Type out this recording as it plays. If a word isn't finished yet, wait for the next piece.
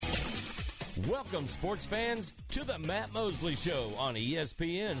Welcome, sports fans, to the Matt Mosley Show on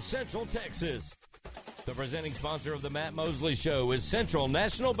ESPN Central Texas. The presenting sponsor of the Matt Mosley Show is Central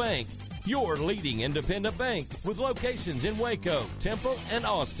National Bank, your leading independent bank with locations in Waco, Temple, and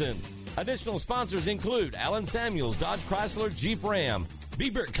Austin. Additional sponsors include Allen Samuels, Dodge Chrysler, Jeep Ram,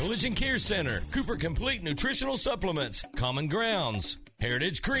 Biebert Collision Care Center, Cooper Complete Nutritional Supplements, Common Grounds,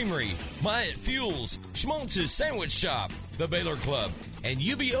 Heritage Creamery, Myatt Fuels, Schmaltz's Sandwich Shop, the Baylor Club, and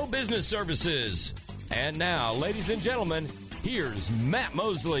UBO Business Services. And now, ladies and gentlemen, here's Matt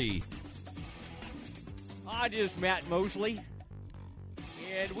Mosley. Hi, it is Matt Mosley,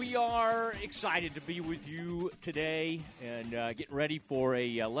 and we are excited to be with you today and getting ready for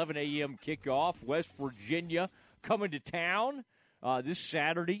a 11 a.m. kickoff. West Virginia coming to town this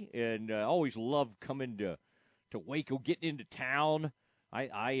Saturday, and I always love coming to Waco, getting into town.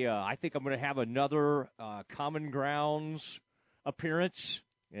 I think I'm going to have another Common Grounds appearance,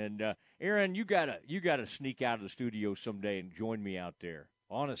 and Aaron, you gotta sneak out of the studio someday and join me out there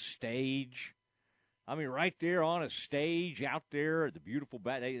on a stage. I mean, right there on a stage out there at the beautiful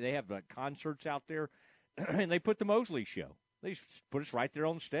they have concerts out there, and they put the Mosley Show. They put us right there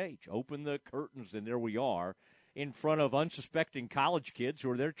on stage, open the curtains, and there we are in front of unsuspecting college kids who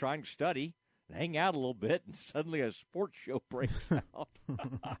are there trying to study and hang out a little bit, and suddenly a sports show breaks out.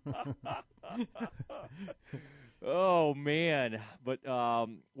 Oh, man. But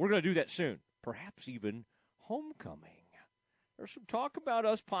we're going to do that soon, perhaps even homecoming. There's some talk about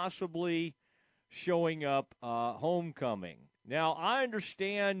us possibly showing up homecoming. Now, I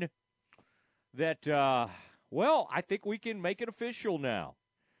understand that, I think we can make it official now.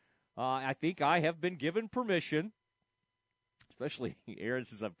 I think I have been given permission, especially, Aaron,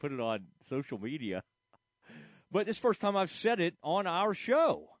 since I've put it on social media. But this is the first time I've said it on our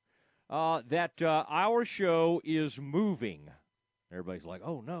show, that our show is moving. Everybody's like,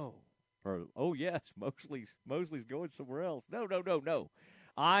 oh, no. Or, oh, yes, Mosley's going somewhere else. No.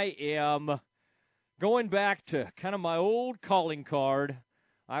 I am going back to kind of my old calling card.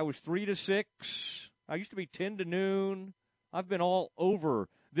 I was 3 to 6. I used to be 10 to noon. I've been all over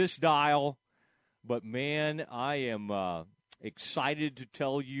this dial. But, man, I am excited to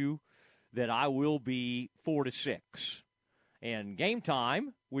tell you that I will be 4 to 6. And Game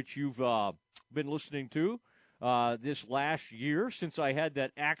Time, which you've been listening to this last year since I had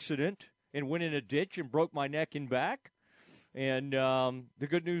that accident and went in a ditch and broke my neck and back. And the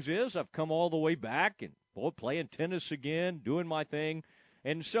good news is I've come all the way back and, playing tennis again, doing my thing.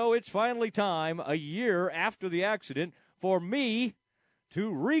 And so it's finally time, a year after the accident, for me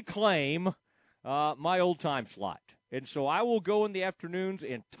to reclaim my old time slot. And so I will go in the afternoons,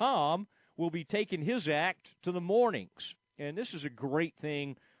 and Tom will be taking his act to the mornings. And this is a great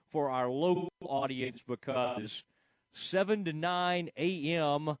thing for our local audience because 7 to 9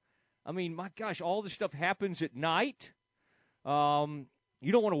 a.m., I mean, my gosh, all this stuff happens at night. You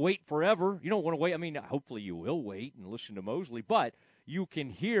don't want to wait forever. You don't want to wait. I mean, hopefully you will wait and listen to Mosley, but you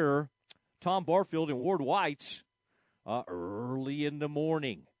can hear Tom Barfield and Ward White's early in the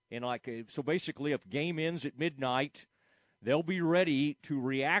morning. And so basically, if game ends at midnight, they'll be ready to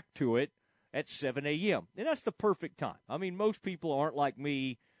react to it at 7 a.m. And that's the perfect time. I mean, most people aren't like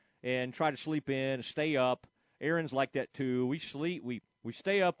me and try to sleep in, stay up. Aaron's like that too. We sleep, we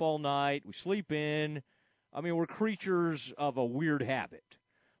stay up all night, we sleep in. I mean, we're creatures of a weird habit.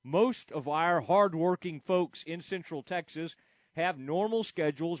 Most of our hardworking folks in Central Texas have normal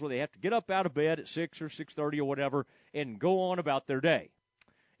schedules where they have to get up out of bed at 6 or 6:30 or whatever and go on about their day.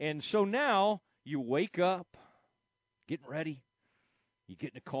 And so now you wake up, getting ready, you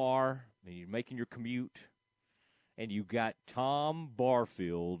get in the car, and you're making your commute, and you got Tom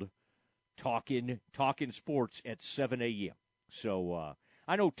Barfield talking sports at 7 a.m. So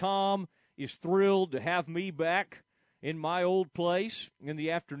I know Tom is thrilled to have me back in my old place in the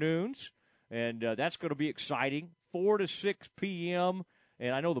afternoons, and that's going to be exciting. 4 to 6 p.m.,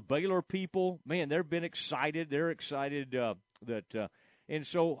 and I know the Baylor people, man, they've been excited. They're excited and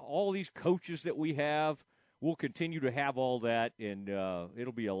so all these coaches that we have, we'll continue to have all that, and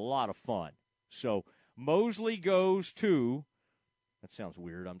it'll be a lot of fun. So Mosley goes to, that sounds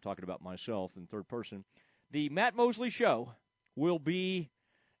weird, I'm talking about myself in third person. The Matt Mosley Show will be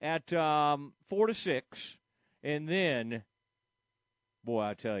at 4 to 6, and then, boy,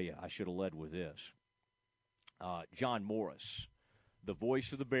 I tell you, I should have led with this. John Morris, the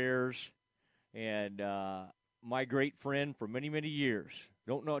voice of the Bears, and my great friend for many, many years.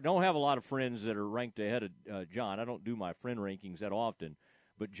 Don't have a lot of friends that are ranked ahead of John. I don't do my friend rankings that often,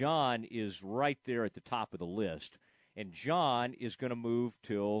 but John is right there at the top of the list, and John is going to move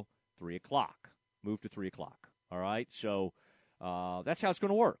till 3 o'clock. Move to 3 o'clock. All right, so That's how it's going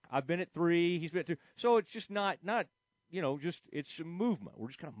to work. I've been at 3, he's been at 2. So it's just not just it's a movement. We're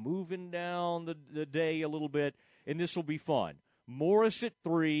just kind of moving down the day a little bit, and this will be fun. Morris at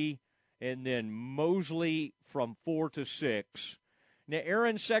 3, and then Mosley from 4 to 6. Now,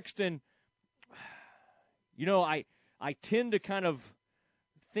 Aaron Sexton, I tend to kind of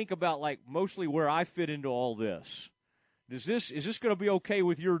think about, like, mostly where I fit into all this. Is this going to be okay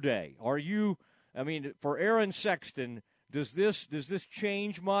with your day? For Aaron Sexton, does this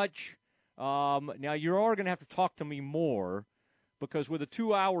change much? Now, you are going to have to talk to me more, because with a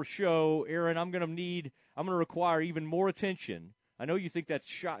 2-hour show, Aaron, I'm going to require even more attention. I know you think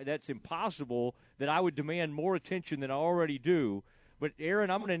that's impossible, that I would demand more attention than I already do. But, Aaron,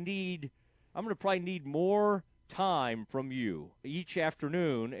 I'm going to probably need more time from you each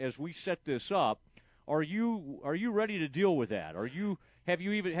afternoon as we set this up. Are you ready to deal with that? Have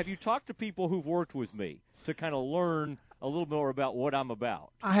you talked to people who've worked with me to kind of learn a little more about what I'm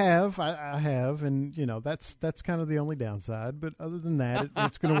about? I have, and that's kind of the only downside. But other than that,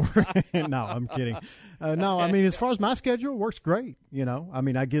 it's going to work. No, I'm kidding. As far as my schedule, it works great.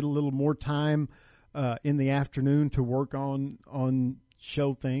 I get a little more time in the afternoon to work on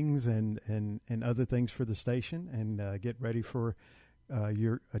show things and other things for the station, and get ready for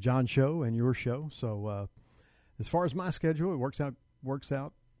John's show and your show. So as far as my schedule, it works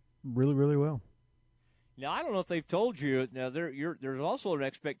out really, really well. Now, I don't know if they've told you. Now, there's also an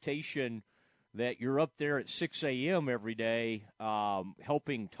expectation that you're up there at 6 a.m. every day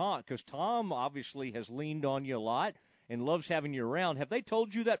helping Tom, because Tom obviously has leaned on you a lot and loves having you around. Have they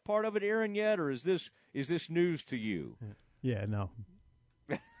told you that part of it, Aaron, yet, or is this news to you? Yeah, no.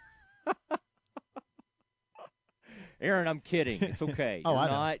 Aaron, I'm kidding. It's okay.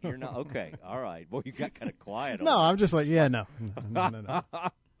 You're not. Okay. All right. Boy, you got kind of quiet. No, I'm just like, yeah, no.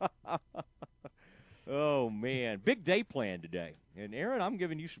 Oh, man. Big day planned today. And, Aaron, I'm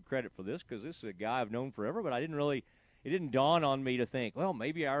giving you some credit for this, because this is a guy I've known forever, but it didn't dawn on me to think, well,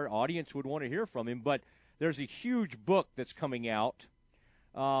 maybe our audience would want to hear from him. But there's a huge book that's coming out,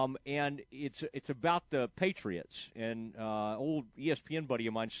 and it's about the Patriots. And old ESPN buddy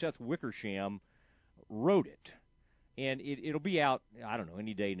of mine, Seth Wickersham, wrote it. And it'll be out, I don't know,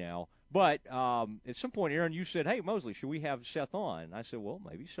 any day now. But at some point, Aaron, you said, hey, Mosley, should we have Seth on? And I said, well,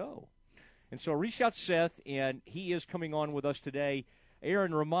 maybe so. And so I reached out to Seth, and he is coming on with us today.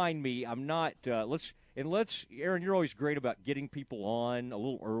 Aaron, remind me, I'm not Aaron, you're always great about getting people on a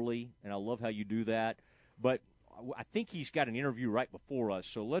little early, and I love how you do that. But I think he's got an interview right before us,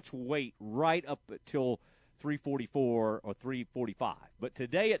 so let's wait right up until 3:44 or 3:45. But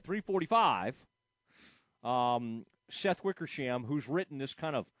today at 3:45, Seth Wickersham, who's written this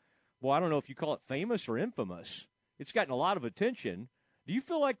kind of, well, I don't know if you call it famous or infamous. It's gotten a lot of attention. Do you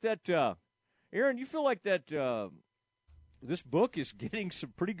feel like that, Aaron, this book is getting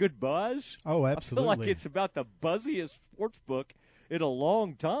some pretty good buzz? Oh, absolutely. I feel like it's about the buzziest sports book in a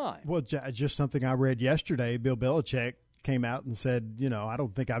long time. Well, just something I read yesterday. Bill Belichick came out and said, I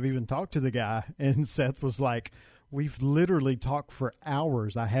don't think I've even talked to the guy. And Seth was like, we've literally talked for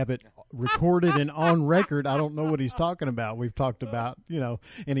hours. I have it recorded and on record. I don't know what he's talking about. We've talked about,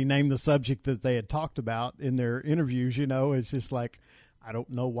 and he named the subject that they had talked about in their interviews. It's just like, I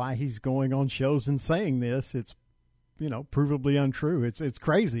don't know why he's going on shows and saying this. It's, provably untrue. It's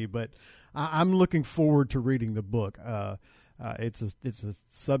crazy, but I'm looking forward to reading the book. It's a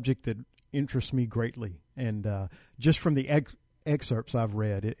subject that interests me greatly. And just from the excerpts I've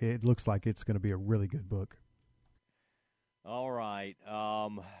read, it looks like it's going to be a really good book. All right. I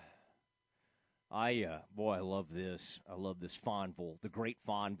love this. I love this Fonville, the great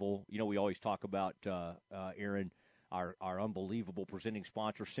Fonville. We always talk about, Aaron, our unbelievable presenting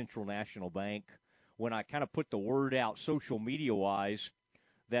sponsor, Central National Bank. When I kind of put the word out social media-wise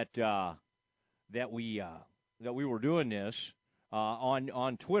that we were doing this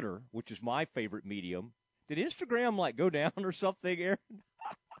on Twitter, which is my favorite medium, did Instagram go down or something, Aaron?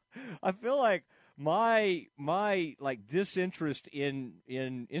 I feel like my disinterest in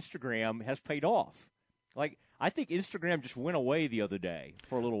Instagram has paid off. I think Instagram just went away the other day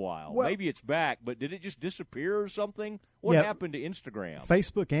for a little while. Well, maybe it's back, but did it just disappear or something? What happened to Instagram?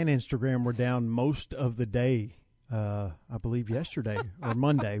 Facebook and Instagram were down most of the day, I believe yesterday or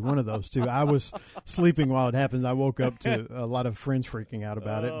Monday, one of those two. I was sleeping while it happened. I woke up to a lot of friends freaking out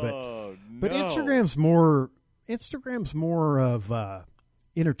about it. But Instagram's more of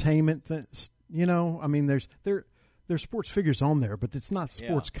entertainment. There's sports figures on there, but it's not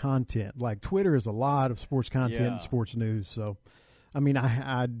sports content. Like Twitter is a lot of sports content and sports news. So,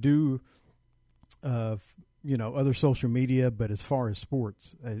 I do, other social media, but as far as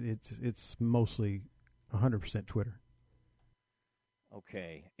sports, it's mostly 100% Twitter.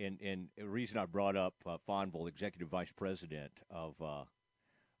 Okay, and the reason I brought up Fonville, Executive Vice President of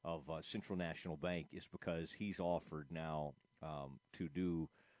Central National Bank, is because he's offered now to do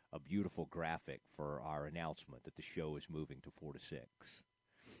a beautiful graphic for our announcement that the show is moving to 4 to 6.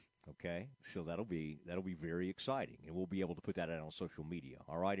 Okay, so that'll be very exciting, and we'll be able to put that out on social media.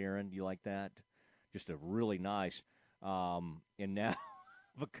 All right, Aaron, you like that? Just a really nice. And now,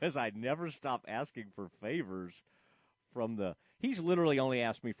 because I never stop asking for favors from he's literally only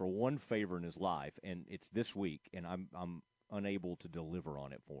asked me for one favor in his life, and it's this week, and I'm unable to deliver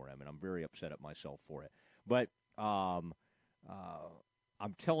on it for him, and I'm very upset at myself for it. But I'm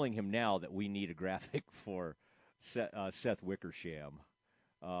telling him now that we need a graphic for Seth Wickersham.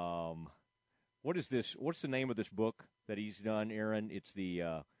 What is this? What's the name of this book that he's done, Aaron? It's the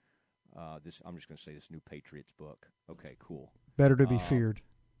I'm just going to say this new Patriots book. Okay, cool. Better to be feared.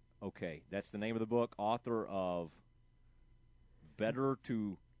 Okay, that's the name of the book. Author of Better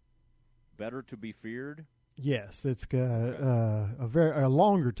to be Feared. Yes, it's got a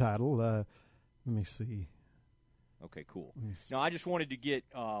longer title. Let me see. Okay, cool. Now, I just wanted to get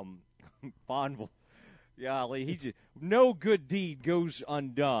Fonville. Golly, no good deed goes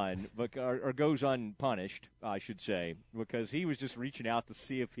undone, or goes unpunished, I should say, because he was just reaching out to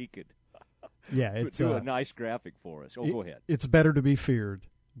see if he could do a nice graphic for us. Go ahead. It's Better to be Feared.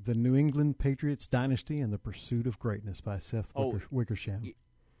 The New England Patriots Dynasty and the Pursuit of Greatness by Seth Wickersham.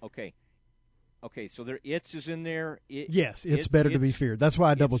 Okay, so It's is in there. Yes, it's Better to be Feared. That's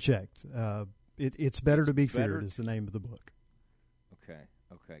why I double-checked. It's Better to be Feared is the name of the book.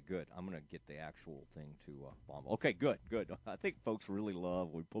 Okay, good. I'm going to get the actual thing to Fonville. Okay, good. I think folks really love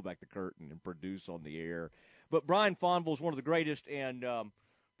when we pull back the curtain and produce on the air. But Brian Fonville is one of the greatest, and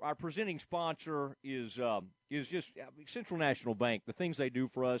our presenting sponsor is just Central National Bank. The things they do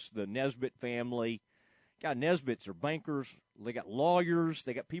for us, the Nesbitt family. God, Nesbitts are bankers. They got lawyers.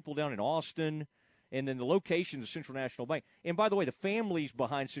 They got people down in Austin. And then the locations of Central National Bank. And by the way, the families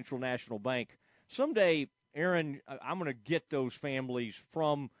behind Central National Bank, someday, Aaron, I'm going to get those families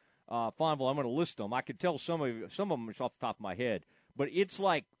from Fonville. I'm going to list them. I could tell some of them is off the top of my head. But it's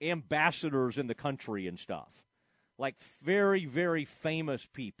like ambassadors in the country and stuff. Like very, very famous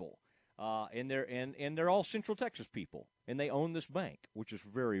people. And they're all Central Texas people. And they own this bank, which is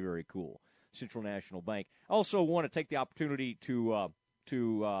very, very cool. Central National Bank. I also want to take the opportunity to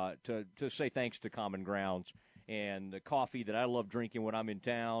say thanks to Common Grounds and the coffee that I love drinking when I'm in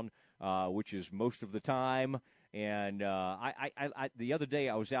town, which is most of the time. And I the other day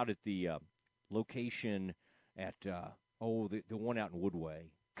I was out at the location at the one out in Woodway.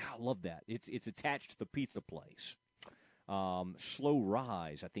 God, I love that. It's attached to the pizza place. Slow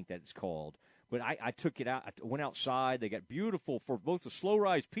Rise, I think that's called. But I took it out. I went outside. They got beautiful for both the Slow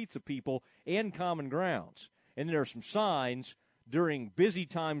Rise pizza people and Common Grounds. And there are some signs during busy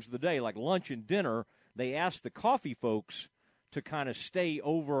times of the day, like lunch and dinner. They ask the coffee folks to kind of stay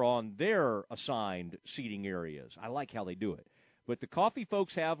over on their assigned seating areas. I like how they do it. But the coffee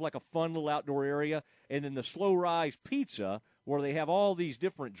folks have like a fun little outdoor area. And then the Slow Rise Pizza, where they have all these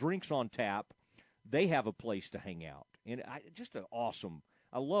different drinks on tap, they have a place to hang out. And just an awesome.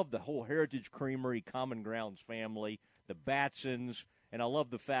 I love the whole Heritage Creamery, Common Grounds family, the Batsons, and I love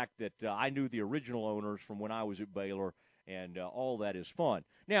the fact that I knew the original owners from when I was at Baylor, and all that is fun.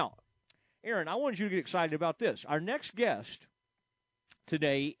 Now, Aaron, I wanted you to get excited about this. Our next guest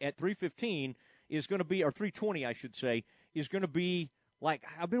today at 3:15 is going to be, or 3:20, I should say, is going to be like,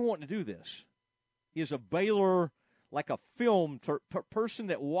 I've been wanting to do this, is a Baylor, like a film person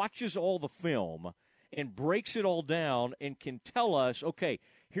that watches all the film and breaks it all down and can tell us, okay,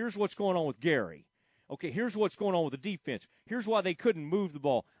 here's what's going on with Gary. Okay, here's what's going on with the defense. Here's why they couldn't move the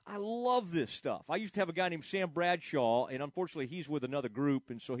ball. I love this stuff. I used to have a guy named Sam Bradshaw, and unfortunately he's with another group,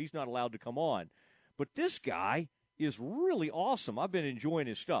 and so he's not allowed to come on. But this guy is really awesome. I've been enjoying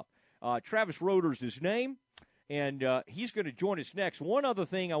his stuff. Travis Roeder's his name, and he's going to join us next. One other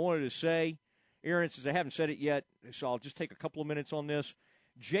thing I wanted to say, Aaron, since I haven't said it yet, so I'll just take a couple of minutes on this.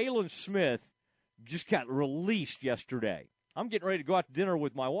 Jalen Smith just got released yesterday. I'm getting ready to go out to dinner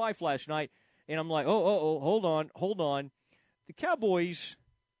with my wife last night, and I'm like, hold on. The Cowboys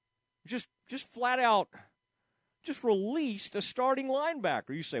just flat out just released a starting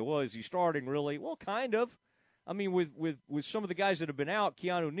linebacker. You say, well, is he starting really? Well, kind of. I mean, with some of the guys that have been out,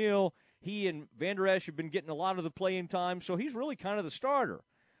 Keanu Neal, he and Van Der Esch have been getting a lot of the playing time, so he's really kind of the starter.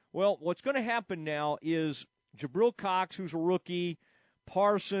 Well, what's going to happen now is Jabril Cox, who's a rookie,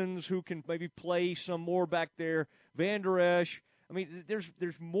 Parsons, who can maybe play some more back there, Van Der Esch. I mean,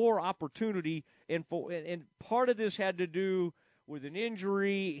 there's more opportunity, and part of this had to do with an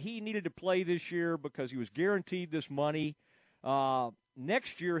injury. He needed to play this year because he was guaranteed this money.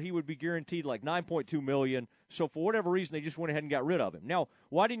 next year he would be guaranteed like $9.2 million. So for whatever reason, they just went ahead and got rid of him. Now,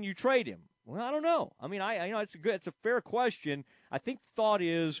 why didn't you trade him? Well, I don't know. I mean, I it's a fair question. I think the thought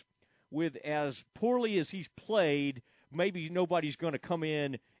is, with as poorly as he's played, maybe nobody's going to come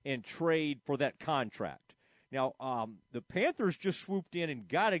in and trade for that contract. Now, the Panthers just swooped in and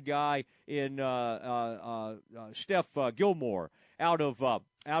got a guy in Steph Gilmore out of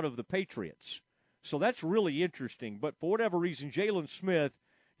the Patriots. So that's really interesting. But for whatever reason, Jalen Smith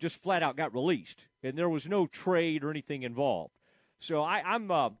just flat out got released, and there was no trade or anything involved. So I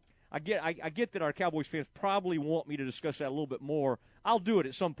get that our Cowboys fans probably want me to discuss that a little bit more. I'll do it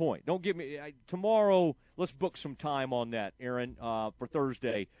at some point. Don't give me tomorrow. Let's book some time on that, Aaron, for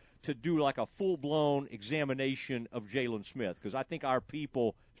Thursday to do like a full-blown examination of Jalen Smith, because I think our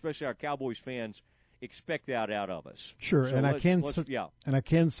people, especially our Cowboys fans, expect that out of us. Sure, so and I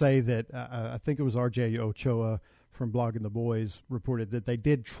can say that I think it was R.J. Ochoa from Blogging the Boys reported that they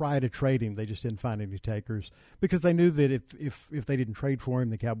did try to trade him. They just didn't find any takers because they knew that if they didn't trade for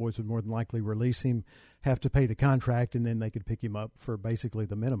him, the Cowboys would more than likely release him, have to pay the contract, and then they could pick him up for basically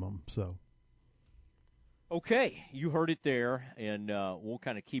the minimum. So, okay, you heard it there, and we'll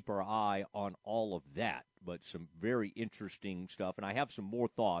kind of keep our eye on all of that. But some very interesting stuff, and I have some more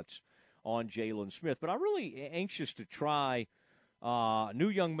thoughts on Jalen Smith. But I'm really anxious to try a new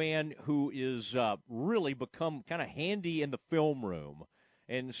young man who is really become kind of handy in the film room.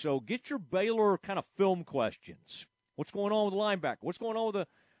 And so get your Baylor kind of film questions. What's going on with the linebacker? What's going on with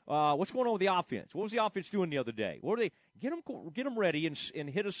the offense? What was the offense doing the other day? What are they? Get them ready and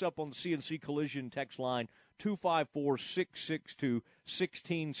hit us up on the CNC Collision text line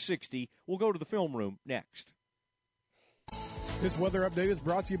 254-662-1660. We'll go to the film room next. This weather update is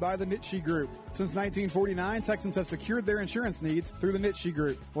brought to you by the Nitshe Group. Since 1949, Texans have secured their insurance needs through the Nitshe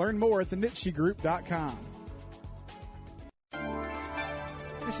Group. Learn more at thenitshegroup.com.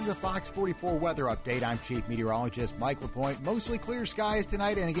 This is a Fox 44 weather update. I'm Chief Meteorologist Mike LaPointe. Mostly clear skies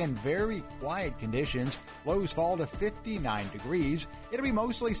tonight, and again, very quiet conditions. Lows fall to 59 degrees. It'll be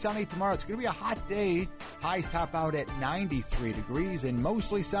mostly sunny tomorrow. It's going to be a hot day. Highs top out at 93 degrees, and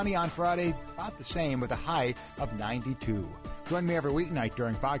mostly sunny on Friday, about the same with a high of 92. Join me every weeknight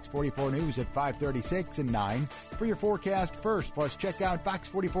during Fox 44 News at 5:36 and 9 for your forecast first. Plus, check out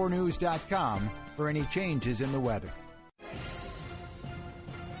fox44news.com for any changes in the weather.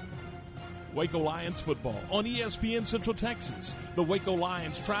 Waco Lions football on ESPN Central Texas. The Waco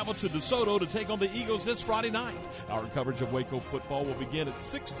Lions travel to DeSoto to take on the Eagles this Friday night. Our coverage of Waco football will begin at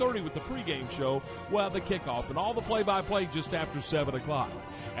 6:30 with the pregame show. We'll have the kickoff and all the play-by-play just after 7 o'clock.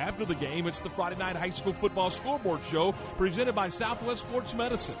 After the game, it's the Friday Night High School Football Scoreboard Show presented by Southwest Sports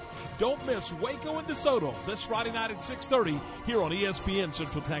Medicine. Don't miss Waco and DeSoto this Friday night at 6:30 here on ESPN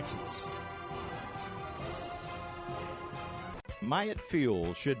Central Texas. Myatt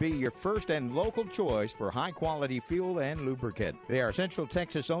Fuel should be your first and local choice for high-quality fuel and lubricant. They are Central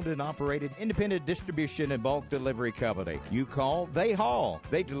Texas-owned and operated independent distribution and bulk delivery company. You call, they haul.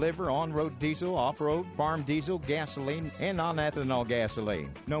 They deliver on-road diesel, off-road, farm diesel, gasoline, and non-ethanol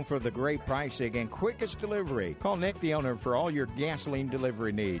gasoline. Known for the great pricing and quickest delivery. Call Nick, the owner, for all your gasoline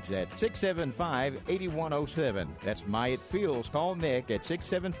delivery needs at 675-8107. That's Myatt Fuels. Call Nick at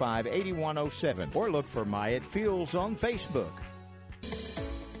 675-8107 or look for Myatt Fuels on Facebook.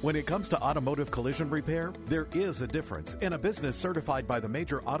 When it comes to automotive collision repair, there is a difference in a business certified by the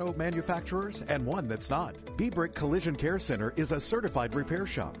major auto manufacturers and one that's not. B-Brick Collision Care Center is a certified repair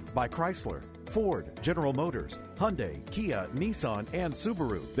shop by Chrysler, Ford, General Motors, Hyundai, Kia, Nissan, and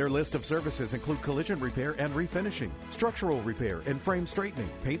Subaru. Their list of services include collision repair and refinishing, structural repair and frame straightening,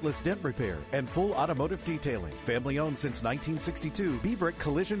 paintless dent repair, and full automotive detailing. Family owned since 1962, B-Brick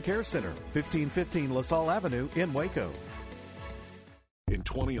Collision Care Center, 1515 LaSalle Avenue in Waco. In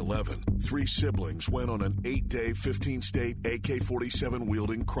 2011, 3 siblings went on an 8-day, 15-state AK-47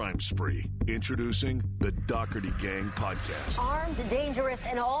 wielding crime spree. Introducing the Doherty Gang podcast. Armed, dangerous,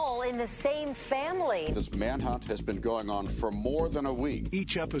 and all in the same family. This manhunt has been going on for more than a week.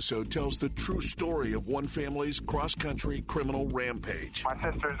 Each episode tells the true story of one family's cross-country criminal rampage. My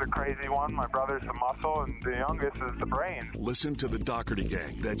sister's a crazy one, my brother's the muscle, and the youngest is the brain. Listen to the Doherty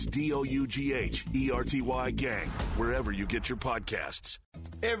Gang. That's DOUGHERTY Gang, wherever you get your podcasts.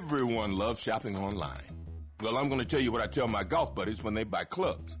 Everyone loves shopping online. Well, I'm going to tell you what I tell my golf buddies when they buy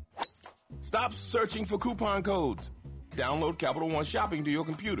clubs. Stop searching for coupon codes. Download Capital One Shopping to your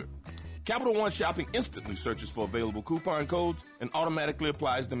computer. Capital One Shopping instantly searches for available coupon codes and automatically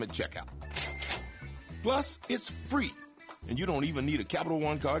applies them at checkout. Plus, it's free, and you don't even need a Capital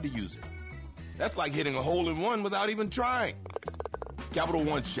One card to use it. That's like hitting a hole-in-one without even trying. Capital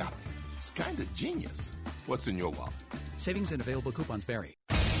One Shopping. It's kind of genius. What's in your wallet? Savings and available coupons vary.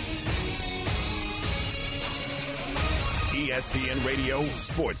 ESPN Radio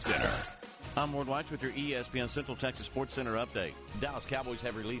Sports Center. I'm Ward White with your ESPN Central Texas Sports Center update. Dallas Cowboys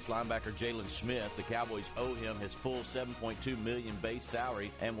have released linebacker Jalen Smith. The Cowboys owe him his full $7.2 million base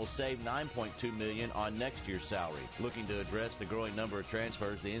salary and will save $9.2 million on next year's salary. Looking to address the growing number of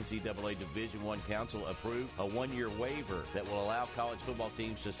transfers, the NCAA Division I Council approved a one-year waiver that will allow college football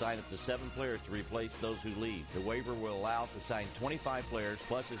teams to sign up to 7 players to replace those who leave. The waiver will allow to sign 25 players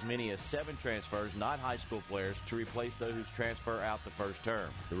plus as many as 7 transfers, not high school players, to replace those who transfer out the first term.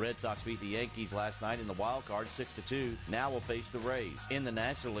 The Red Sox beat the Yankees last night in the wild card 6-2. Now will face the Rays. In the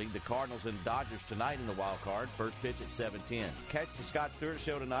National League, the Cardinals and Dodgers tonight in the wild card. First pitch at 7:10. Catch the Scott Stewart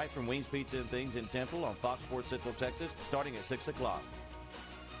Show tonight from Wings Pizza and Things in Temple on Fox Sports Central Texas, starting at 6 o'clock.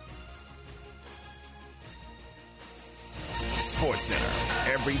 Sports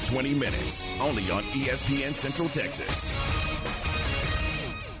Center, every 20 minutes, only on ESPN Central Texas.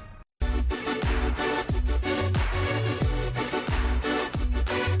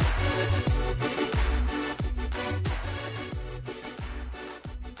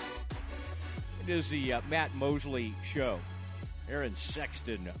 It is the Matt Mosley Show. Aaron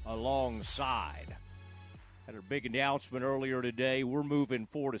Sexton alongside. Had a big announcement earlier today. We're moving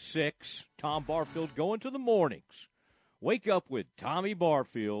 4 to 6. Tom Barfield going to the mornings. Wake up with Tommy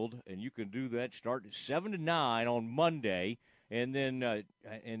Barfield, and you can do that starting at 7 to 9 on Monday. And then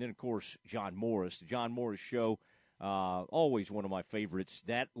of course, John Morris. The John Morris Show, always one of my favorites.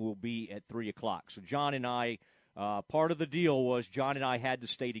 That will be at 3 o'clock. So John and I, part of the deal was John and I had to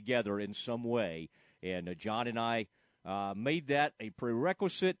stay together in some way. And John and I made that a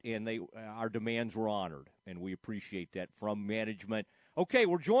prerequisite, and our demands were honored. And we appreciate that from management. Okay,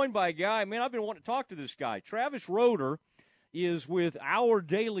 we're joined by a guy. Man, I've been wanting to talk to this guy. Travis Roeder is with Our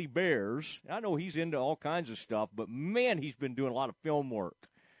Daily Bears. I know he's into all kinds of stuff, but, man, he's been doing a lot of film work.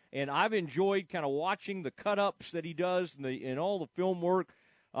 And I've enjoyed kind of watching the cut-ups that he does and all the film work.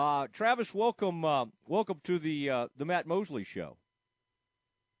 Travis, welcome to the Matt Mosley Show.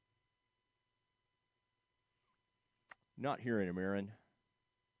 Not hearing him, Aaron.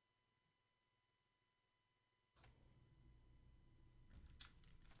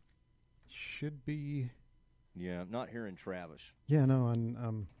 Should be. Yeah, I'm not hearing Travis. Yeah, no,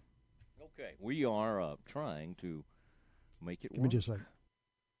 Okay, we are trying to make it work. Give me just a second.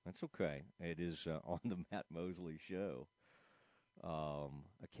 That's okay. It is on the Matt Mosley Show.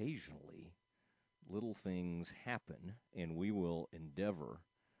 Occasionally, little things happen, and we will endeavor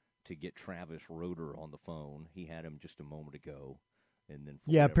to get Travis Roeder on the phone. He had him just a moment ago. And then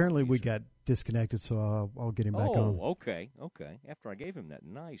apparently we got disconnected, so I'll get him back on. Oh, okay. After I gave him that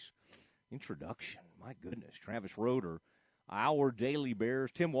nice introduction, my goodness, Travis Roeder, Our Daily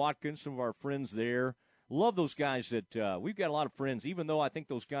Bears, Tim Watkins, some of our friends there. Love those guys that we've got a lot of friends, even though I think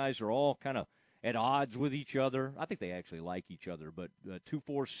those guys are all kind of at odds with each other. I think they actually like each other, but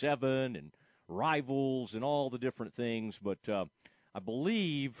 247 and rivals and all the different things. But I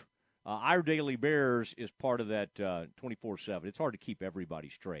believe Our Daily Bears is part of that 24/7. It's hard to keep everybody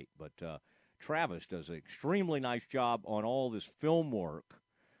straight, but Travis does an extremely nice job on all this film work.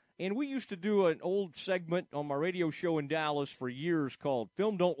 And we used to do an old segment on my radio show in Dallas for years called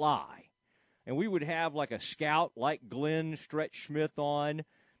Film Don't Lie. And we would have like a scout like Glenn Stretch Smith on,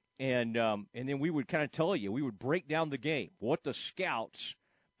 and then we would kind of tell you, we would break down the game, what the scouts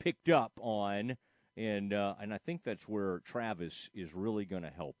picked up on, and I think that's where Travis is really going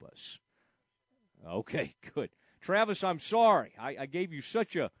to help us. Okay, good. Travis, I'm sorry. I gave you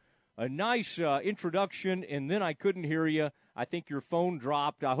such a nice introduction, and then I couldn't hear you. I think your phone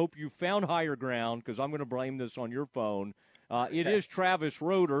dropped. I hope you found higher ground, because I'm going to blame this on your phone. It is Travis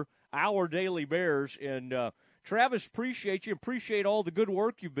Roeder, Our Daily Bears, and Travis, appreciate you. Appreciate all the good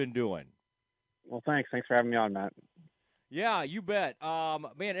work you've been doing. Well, thanks. Thanks for having me on, Matt. Yeah, you bet.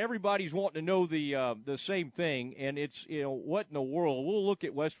 Man, everybody's wanting to know the same thing, and it's, what in the world? We'll look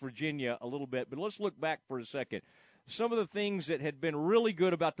at West Virginia a little bit, but let's look back for a second. Some of the things that had been really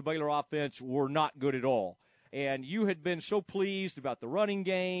good about the Baylor offense were not good at all. And you had been so pleased about the running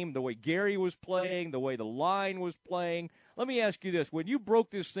game, the way Gary was playing, the way the line was playing. Let me ask you this. When you broke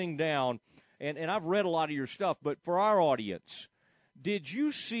this thing down, and I've read a lot of your stuff, but for our audience, did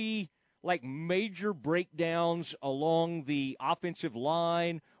you see like major breakdowns along the offensive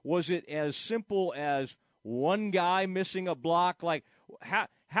line? Was it as simple as one guy missing a block? Like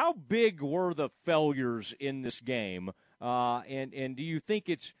how big were the failures in this game? And do you think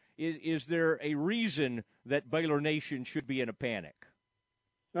is there a reason that Baylor Nation should be in a panic?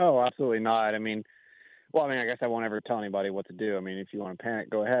 No, absolutely not. I guess I won't ever tell anybody what to do. I mean, if you want to panic,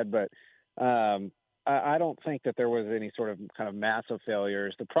 go ahead. But, I don't think that there was any sort of kind of massive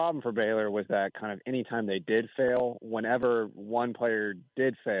failures. The problem for Baylor was that kind of anytime they did fail, whenever one player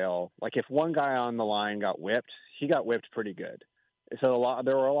did fail, like if one guy on the line got whipped, he got whipped pretty good. So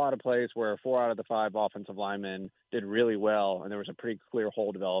there were a lot of plays where 4 out of the 5 offensive linemen did really well, and there was a pretty clear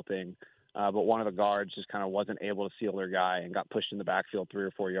hole developing. But one of the guards just kind of wasn't able to seal their guy and got pushed in the backfield 3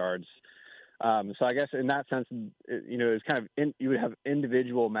 or 4 yards. So I guess in that sense, it's kind of you would have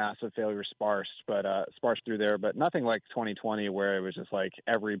individual massive failures sparse through there, but nothing like 2020 where it was just like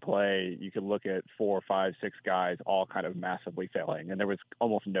every play you could look at 4, 5, 6 guys all kind of massively failing, and there was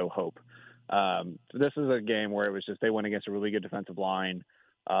almost no hope. So this is a game where it was just they went against a really good defensive line.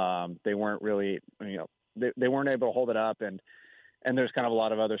 They weren't really, they weren't able to hold it up, and there's kind of a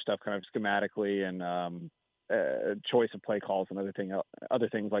lot of other stuff kind of schematically and choice of play calls and other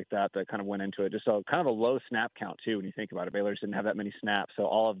things like that kind of went into it. Just so kind of a low snap count too when you think about it. Baylor didn't have that many snaps, so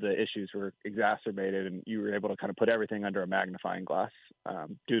all of the issues were exacerbated, and you were able to kind of put everything under a magnifying glass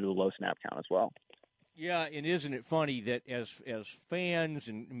due to the low snap count as well. Yeah, and isn't it funny that as fans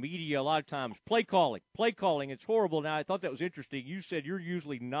and media, a lot of times play calling, it's horrible. Now, I thought that was interesting. You said you're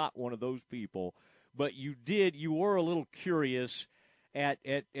usually not one of those people, but you were a little curious at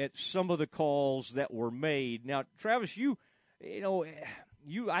some of the calls that were made. Now, Travis,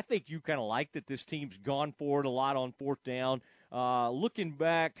 I think you kind of like that this team's gone for it a lot on 4th down. Looking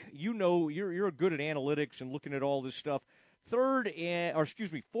back, you're good at analytics and looking at all this stuff.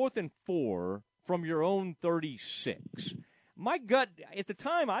 4th and 4 from your own 36. My gut, at the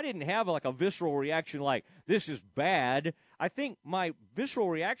time, I didn't have like a visceral reaction like, this is bad. I think my visceral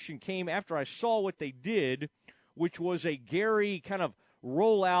reaction came after I saw what they did, which was a Gary kind of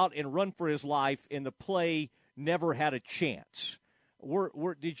roll out and run for his life, and the play never had a chance.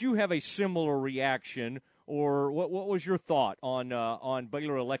 Did you have a similar reaction, or what was your thought on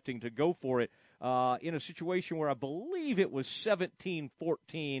Baylor electing to go for it in a situation where I believe it was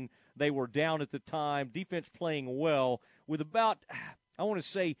 17-14? They were down at the time, defense playing well, with about, I want to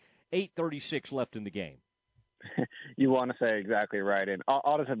say, 8:36 left in the game. You want to say exactly right. And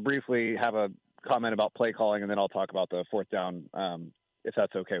I'll just briefly have a comment about play calling, and then I'll talk about the 4th down, if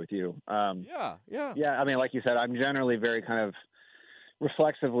that's okay with you. Yeah. I mean, like you said, I'm generally very kind of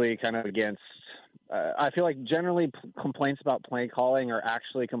reflexively kind of against I feel like generally complaints about play calling are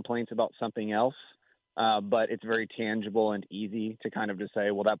actually complaints about something else. But it's very tangible and easy to kind of just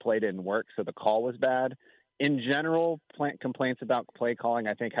say, well, that play didn't work, so the call was bad. In general, complaints about play calling,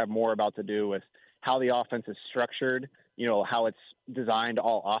 I think, have more about to do with how the offense is structured, how it's designed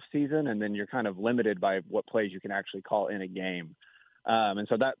all off season, and then you're kind of limited by what plays you can actually call in a game. And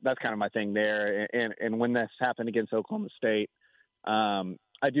so that's kind of my thing there. And when this happened against Oklahoma State,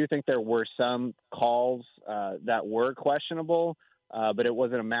 I do think there were some calls that were questionable, but it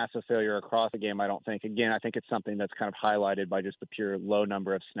wasn't a massive failure across the game, I don't think. Again, I think it's something that's kind of highlighted by just the pure low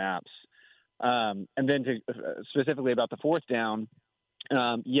number of snaps. And then specifically about the 4th down,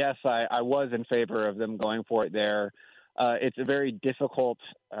 yes, I was in favor of them going for it there. It's a very difficult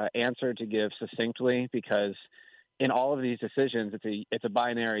answer to give succinctly because in all of these decisions, it's a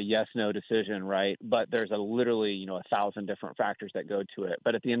binary yes/no decision, right? But there's literally 1,000 different factors that go to it.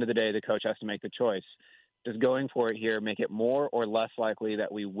 But at the end of the day, the coach has to make the choice. Does going for it here make it more or less likely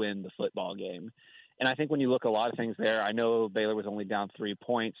that we win the football game? And I think when you look at a lot of things there, I know Baylor was only down 3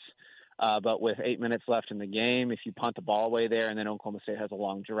 points, but with 8 minutes left in the game, if you punt the ball away there and then Oklahoma State has a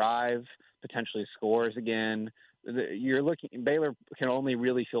long drive, potentially scores again, Baylor can only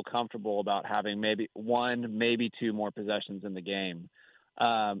really feel comfortable about having maybe 1, maybe 2 more possessions in the game.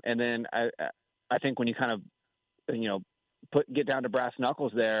 And then I think when you kind of get down to brass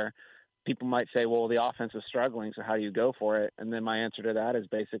knuckles there, people might say, well, the offense is struggling, so how do you go for it? And then my answer to that is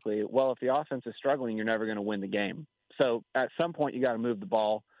basically, well, if the offense is struggling, you're never going to win the game. So at some point, you got to move the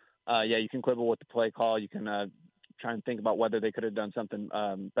ball. You can quibble with the play call. You can try and think about whether they could have done something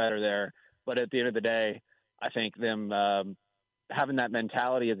better there. But at the end of the day, I think them having that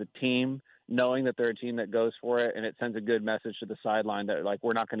mentality as a team, knowing that they're a team that goes for it, and it sends a good message to the sideline that, like,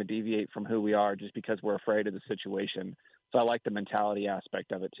 we're not going to deviate from who we are just because we're afraid of the situation. So I like the mentality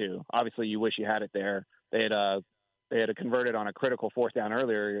aspect of it too. Obviously, you wish you had it there. They had converted on a critical 4th down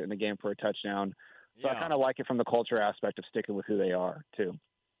earlier in the game for a touchdown. So I kind of like it from the culture aspect of sticking with who they are too.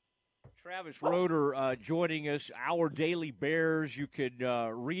 Travis Roeder joining us, Our Daily Bears. You could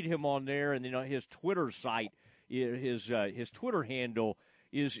read him on there, and his Twitter site, his Twitter handle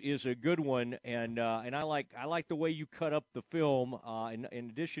is a good one, and I like the way you cut up the film. In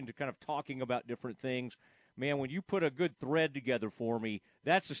addition to kind of talking about different things, man, when you put a good thread together for me,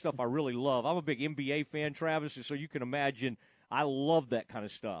 that's the stuff I really love. I'm a big NBA fan, Travis, and so you can imagine I love that kind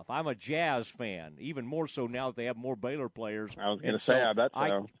of stuff. I'm a Jazz fan, even more so now that they have more Baylor players. I was going to say, I bet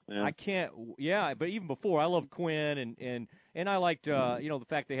so. I can't, but even before, I love Quinn, and I liked, the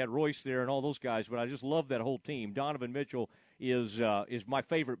fact they had Royce there and all those guys, but I just love that whole team. Donovan Mitchell is my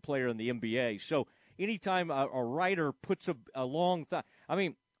favorite player in the NBA. So anytime a writer puts a long thought, I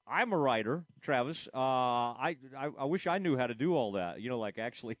mean, I'm a writer, Travis. I wish I knew how to do all that, like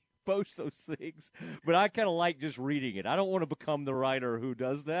actually post those things. But I kind of like just reading it. I don't want to become the writer who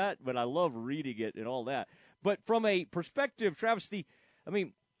does that, but I love reading it and all that. But from a perspective, Travis,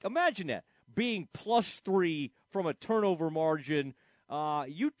 imagine that, being +3 from a turnover margin.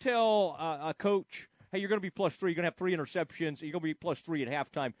 You tell a coach, hey, you're going to be +3, you're going to have 3 interceptions, you're going to be +3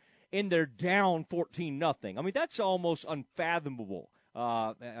 at halftime, and they're down 14-0. I mean, that's almost unfathomable.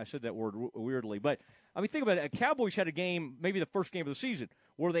 I said that word weirdly, but think about it. Cowboys had a game, maybe the first game of the season,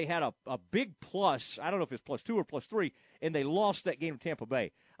 where they had a big plus. I don't know if it's +2 or +3, and they lost that game to Tampa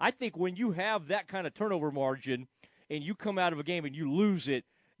Bay. I think when you have that kind of turnover margin and you come out of a game and you lose it,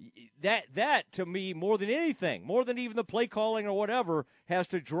 that to me, more than anything, more than even the play calling or whatever, has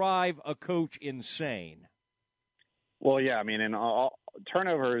to drive a coach insane. Well, yeah, and all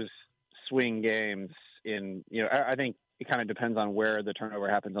turnovers swing games I think it kind of depends on where the turnover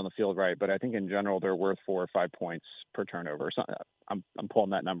happens on the field, right? But I think in general they're worth 4 or 5 points per turnover. So I'm pulling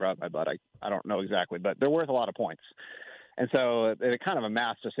that number out of my butt. I don't know exactly, but they're worth a lot of points. And so it kind of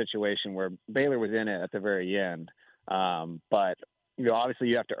amassed a situation where Baylor was in it at the very end. But obviously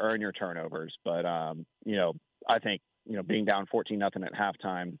you have to earn your turnovers. But I think being down 14-0 at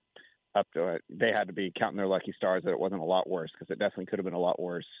halftime, up to it, they had to be counting their lucky stars that it wasn't a lot worse, because it definitely could have been a lot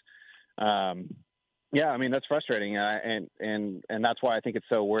worse. Yeah, that's frustrating, and that's why I think it's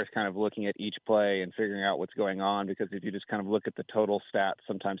so worth kind of looking at each play and figuring out what's going on, because if you just kind of look at the total stats,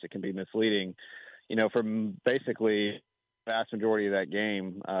 sometimes it can be misleading. For basically the vast majority of that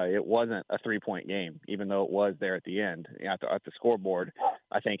game, it wasn't a 3-point game, even though it was there at the end. At the scoreboard,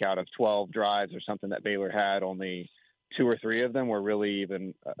 I think out of 12 drives or something that Baylor had, only 2 or 3 of them were really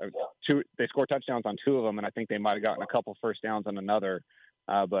even they scored touchdowns on 2 of them, and I think they might have gotten a couple first downs on another.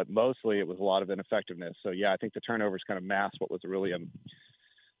 But mostly it was a lot of ineffectiveness. So, yeah, I think the turnovers kind of masked what was really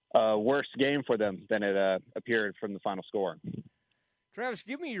a worse game for them than it appeared from the final score. Travis,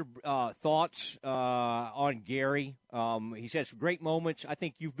 give me your thoughts on Gary. He's had some great moments. I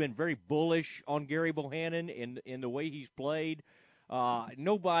think you've been very bullish on Gary Bohannon in the way he's played.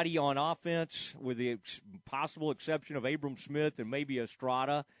 Nobody on offense, with the possible exception of Abram Smith and maybe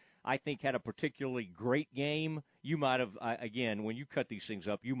Estrada, I think had a particularly great game. You might have, again, when you cut these things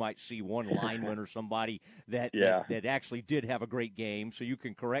up, you might see one lineman or somebody that actually did have a great game, so you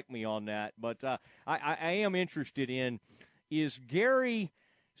can correct me on that. But I am interested in, is Gary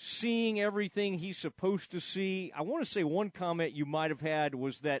seeing everything he's supposed to see? I want to say one comment you might have had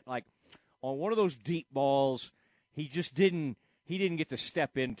was that, like, on one of those deep balls, he just didn't get to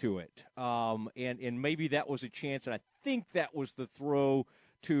step into it. And maybe that was a chance, and I think that was the throw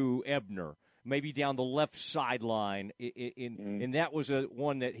to Ebner, maybe down the left sideline, and that was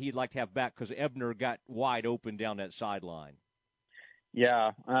one that he'd like to have back because Ebner got wide open down that sideline.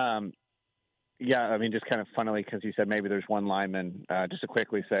 Yeah. Just kind of funnily, because you said maybe there's one lineman, just to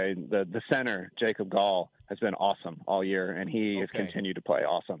quickly say the center, Jacob Gall, has been awesome all year, and he has continued to play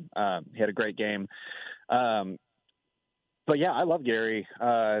awesome. He had a great game. But, yeah, I love Gary.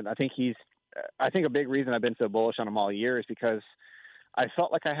 I think a big reason I've been so bullish on him all year is because I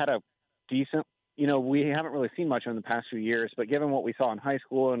felt like I had a decent, we haven't really seen much in the past few years, but given what we saw in high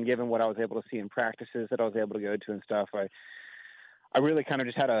school and given what I was able to see in practices that I was able to go to and stuff, I really kind of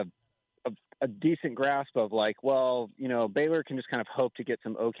just had a decent grasp of Baylor can just kind of hope to get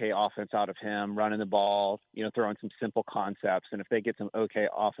some okay offense out of him, running the ball, throwing some simple concepts. And if they get some okay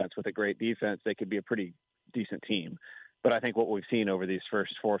offense with a great defense, they could be a pretty decent team. But I think what we've seen over these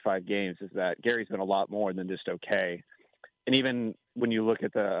first 4 or 5 games is that Gary's been a lot more than just okay. And even when you look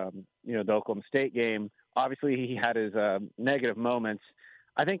at the Oklahoma State game, obviously he had his negative moments.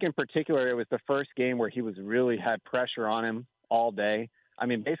 I think in particular, it was the first game where he really had pressure on him all day.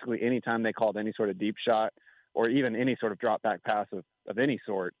 Basically anytime they called any sort of deep shot or even any sort of drop back pass of any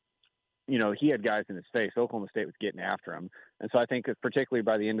sort, he had guys in his face. Oklahoma State was getting after him. And so I think particularly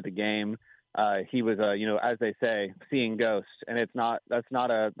by the end of the game, he was, as they say, seeing ghosts. And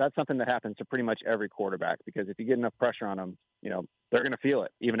that's something that happens to pretty much every quarterback, because if you get enough pressure on them, they're going to feel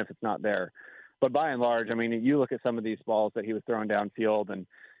it, even if it's not there. But by and large, you look at some of these balls that he was throwing downfield, and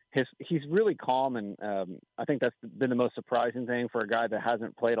he's really calm. And I think that's been the most surprising thing for a guy that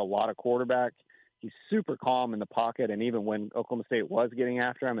hasn't played a lot of quarterback. He's super calm in the pocket. And even when Oklahoma State was getting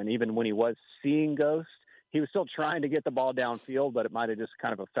after him, and even when he was seeing ghosts, he was still trying to get the ball downfield, but it might have just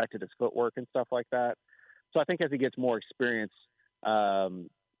kind of affected his footwork and stuff like that. So I think as he gets more experience, he'll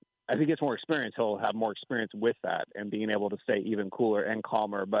have more experience with that and being able to stay even cooler and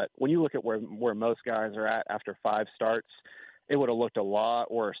calmer. But when you look at where most guys are at after 5 starts, it would have looked a lot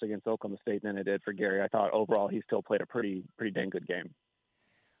worse against Oklahoma State than it did for Gary. I thought overall he still played a pretty dang good game.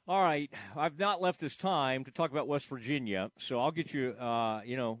 All right, I've not left us time to talk about West Virginia, so I'll get you.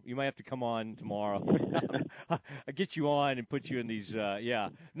 You may have to come on tomorrow. I'll get you on and put you in these.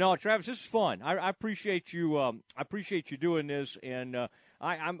 No, Travis, this is fun. I appreciate you. I appreciate you doing this, and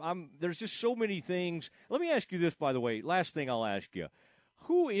I'm. There's just so many things. Let me ask you this, by the way. Last thing I'll ask you: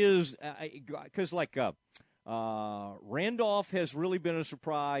 who is? Because Randolph has really been a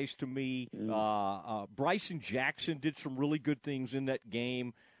surprise to me. Bryson Jackson did some really good things in that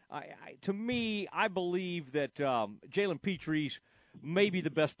game. To me, I believe that Jalen Petry's maybe the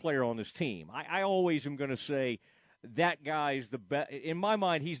best player on this team. I always am going to say that guy's the best. In my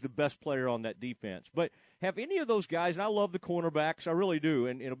mind, he's the best player on that defense. But have any of those guys, and I love the cornerbacks, I really do,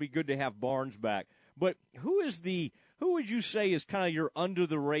 and it'll be good to have Barnes back. But who would you say is kind of your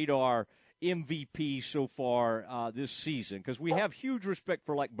under-the-radar MVP so far this season? Because we have huge respect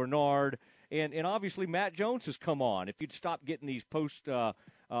for, like, Bernard, and obviously Matt Jones has come on. If you'd stop getting these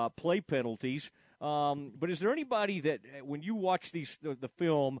post-play penalties. But is there anybody that, when you watch the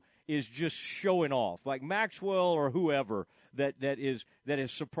film, is just showing off, like Maxwell or whoever, that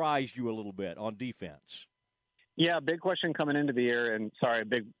has surprised you a little bit on defense? Yeah, big question coming into the year, and sorry, a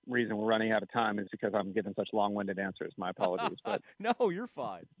big reason we're running out of time is because I'm giving such long-winded answers. My apologies. But no, you're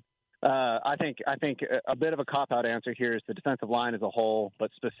fine. I think a bit of a cop-out answer here is the defensive line as a whole, but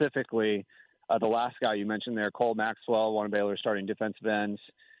specifically the last guy you mentioned there, Cole Maxwell, one of Baylor's starting defensive ends,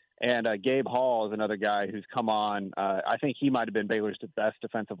 and Gabe Hall is another guy who's come on. I think he might have been Baylor's best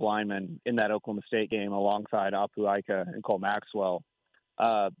defensive lineman in that Oklahoma State game alongside Apu Ika and Cole Maxwell.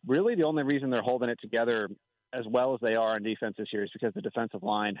 Really the only reason they're holding it together as well as they are on defense this year is because the defensive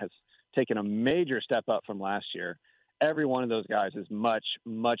line has taken a major step up from last year. Every one of those guys is much,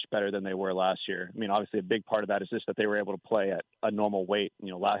 much better than they were last year. I mean, obviously a big part of that is just that they were able to play at a normal weight.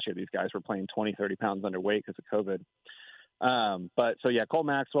 Last year these guys were playing 20, 30 pounds underweight because of COVID. Cole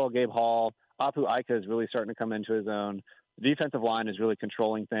Maxwell, Gabe Hall, Apu Ika is really starting to come into his own. The defensive line is really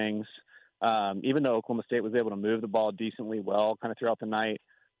controlling things. Even though Oklahoma State was able to move the ball decently well kind of throughout the night,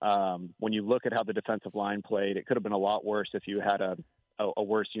 when you look at how the defensive line played, it could have been a lot worse if you had a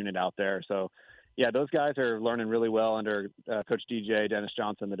worse unit out there. So, yeah, those guys are learning really well under Coach DJ, Dennis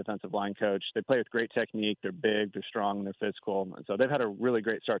Johnson, the defensive line coach. They play with great technique. They're big, they're strong, they're physical. And so they've had a really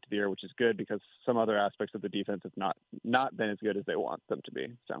great start to the year, which is good because some other aspects of the defense have not been as good as they want them to be.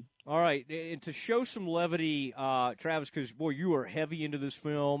 So, all right, and to show some levity, Travis, because, boy, you are heavy into this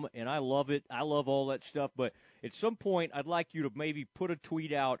film, and I love it. I love all that stuff. But at some point, I'd like you to maybe put a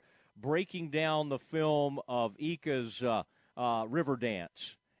tweet out breaking down the film of Ika's river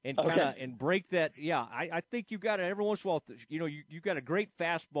dance. And and break that. Yeah, I think you got to every once in a while. You got a great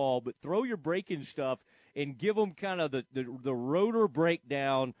fastball, but throw your breaking stuff and give them kind of the rotor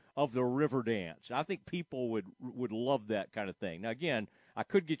breakdown of the river dance. I think people would love that kind of thing. Now, again, I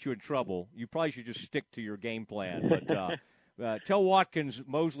could get you in trouble. You probably should just stick to your game plan. But tell Watkins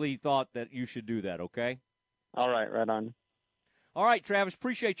Mosley thought that you should do that. Okay. All right. Right on. All right, Travis.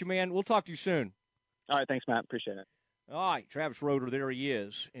 Appreciate you, man. We'll talk to you soon. All right. Thanks, Matt. Appreciate it. All right, Travis Roeder, there he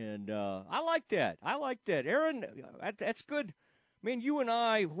is. And I like that. Aaron, that's good. I mean, you and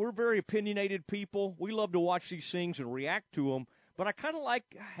I, we're very opinionated people. We love to watch these things and react to them. But I kind of like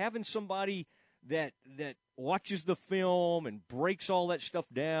having somebody that watches the film and breaks all that stuff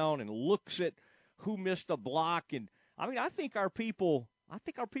down and looks at who missed a block. And, I mean, I think our people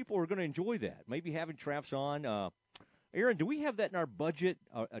are going to enjoy that. Maybe having Travis on. Aaron, do we have that in our budget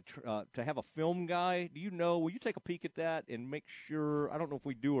to have a film guy? Do you know? Will you take a peek at that and make sure? I don't know if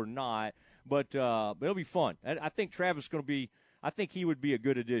we do or not, but it'll be fun. I think Travis is going to be – I think he would be a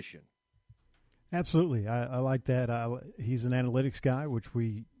good addition. Absolutely. I like that. He's an analytics guy, which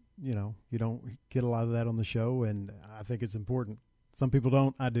you don't get a lot of that on the show, and I think it's important. Some people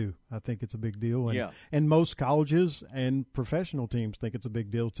don't. I do. I think it's a big deal. And, and most colleges and professional teams think it's a big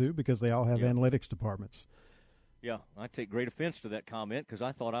deal, too, because they all have analytics departments. Yeah, I take great offense to that comment because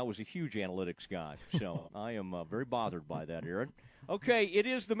I thought I was a huge analytics guy. So I am very bothered by that, Aaron. Okay, it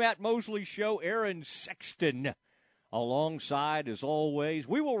is the Matt Mosley Show. Aaron Sexton alongside, as always.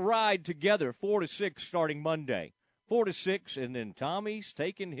 We will ride together 4 to 6 starting Monday. 4 to 6, and then Tommy's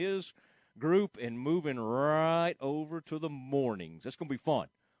taking his group and moving right over to the mornings. That's going to be fun.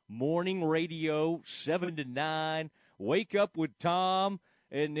 Morning radio, 7 to 9. Wake up with Tom,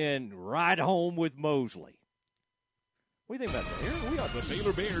 and then ride home with Mosley. What do you think about that? The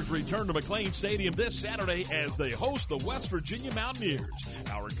Baylor Bears return to McLean Stadium this Saturday as they host the West Virginia Mountaineers.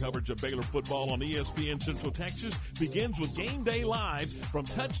 Our coverage of Baylor football on ESPN Central Texas begins with Game Day Live from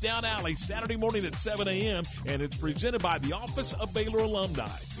Touchdown Alley Saturday morning at 7 a.m., and it's presented by the Office of Baylor Alumni.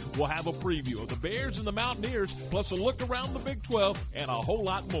 We'll have a preview of the Bears and the Mountaineers, plus a look around the Big 12 and a whole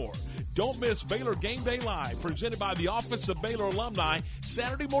lot more. Don't miss Baylor Game Day Live, presented by the Office of Baylor Alumni,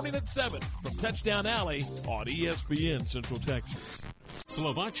 Saturday morning at 7 from Touchdown Alley on ESPN Central Texas.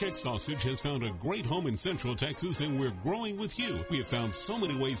 Slovacek Sausage has found a great home in Central Texas, and we're growing with you. We have found so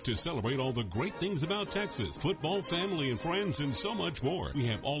many ways to celebrate all the great things about Texas. Football, family, and friends, and so much more. We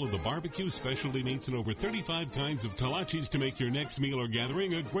have all of the barbecue, specialty meats, and over 35 kinds of kolaches to make your next meal or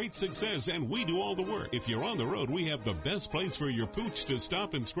gathering a great success, and we do all the work. If you're on the road, we have the best place for your pooch to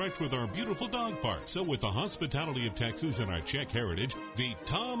stop and stretch with our beautiful dog park. So with the hospitality of Texas and our Czech heritage,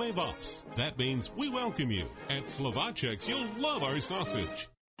 Vítame vás. That means we welcome you. At Slovacek's, you'll love our sausage.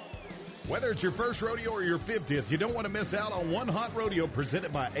 Whether it's your first rodeo or your 50th, you don't want to miss out on one hot rodeo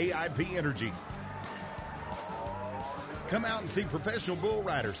presented by AIP Energy. Come out and see professional bull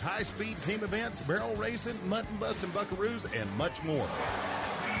riders, high-speed team events, barrel racing, mutton busting buckaroos, and much more.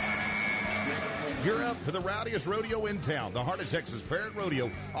 Gear up for the rowdiest rodeo in town, the Heart of Texas Fair and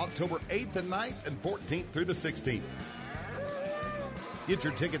Rodeo, October 8th and 9th and 14th through the 16th. Get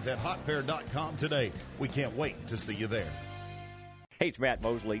your tickets at hotfair.com today. We can't wait to see you there. Hey, it's Matt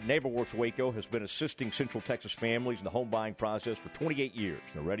Mosley. NeighborWorks Waco has been assisting Central Texas families in the home buying process for 28 years.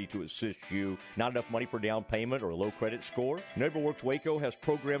 They're ready to assist you. Not enough money for down payment or a low credit score? NeighborWorks Waco has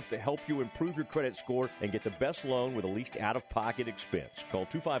programs to help you improve your credit score and get the best loan with the least out-of-pocket expense. Call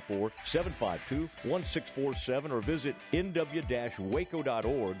 254-752-1647 or visit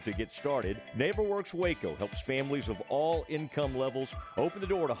nw-waco.org to get started. NeighborWorks Waco helps families of all income levels open the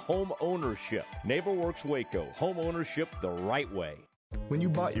door to home ownership. NeighborWorks Waco, home ownership the right way. When you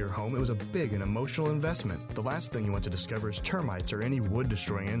bought your home, it was a big and emotional investment. The last thing you want to discover is termites or any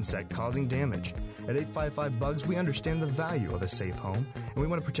wood-destroying insect causing damage. At 855-BUGS, we understand the value of a safe home, and we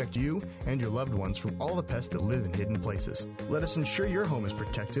want to protect you and your loved ones from all the pests that live in hidden places. Let us ensure your home is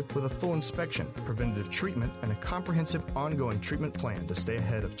protected with a full inspection, preventative treatment, and a comprehensive ongoing treatment plan to stay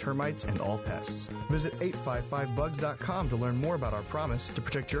ahead of termites and all pests. Visit 855bugs.com to learn more about our promise to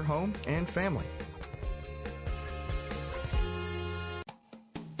protect your home and family.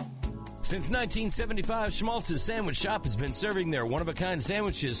 Since 1975, Schmaltz's Sandwich Shop has been serving their one-of-a-kind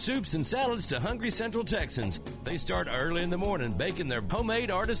sandwiches, soups, and salads to hungry Central Texans. They start early in the morning baking their homemade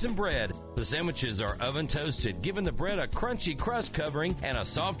artisan bread. The sandwiches are oven-toasted, giving the bread a crunchy crust covering and a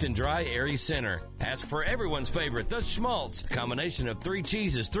soft and dry, airy center. Ask for everyone's favorite, the Schmaltz, a combination of 3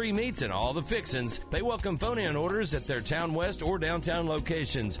 cheeses, 3 meats, and all the fixins. They welcome phone-in orders at their Town West or downtown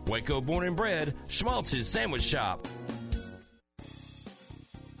locations. Waco born and bred, Schmaltz's Sandwich Shop.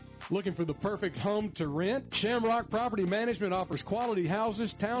 Looking for the perfect home to rent? Shamrock Property Management offers quality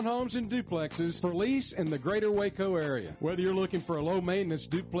houses, townhomes, and duplexes for lease in the greater Waco area. Whether you're looking for a low-maintenance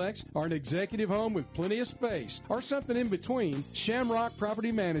duplex or an executive home with plenty of space or something in between, Shamrock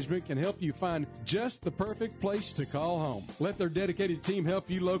Property Management can help you find just the perfect place to call home. Let their dedicated team help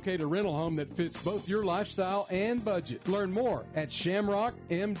you locate a rental home that fits both your lifestyle and budget. Learn more at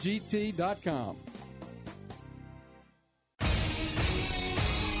shamrockmgt.com.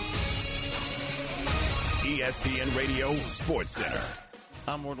 ESPN Radio Sports Center.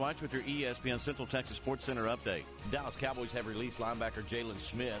 I'm Ward Weitz with your ESPN Central Texas Sports Center update. Dallas Cowboys have released linebacker Jalen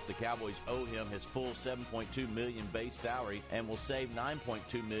Smith. The Cowboys owe him his full $7.2 million base salary and will save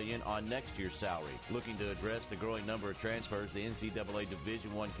 $9.2 million on next year's salary. Looking to address the growing number of transfers, the NCAA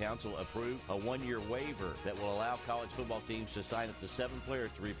Division I Council approved a one-year waiver that will allow college football teams to sign up to 7 players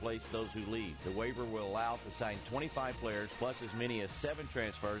to replace those who leave. The waiver will allow to sign 25 players plus as many as 7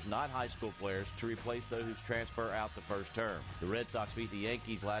 transfers, not high school players, to replace those who transfer out the first term. The Red Sox beat the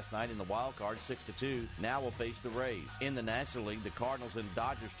Yankees last night in the wild card 6-2. Now will face the Rays. In the National League, the Cardinals and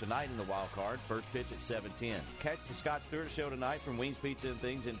Dodgers tonight in the wild card. First pitch at 7:10. Catch the Scott Stewart Show tonight from Wings Pizza and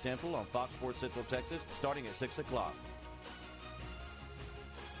Things in Temple on Fox Sports Central Texas, starting at 6 o'clock.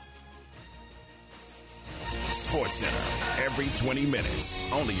 Sports Center, every 20 minutes,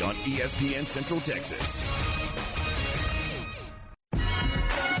 only on ESPN Central Texas.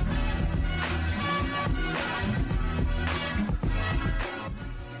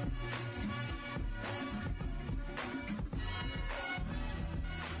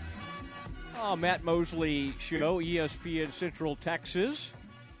 Matt Mosley Show, ESPN Central Texas.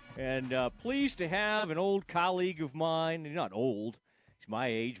 And pleased to have an old colleague of mine, not old, he's my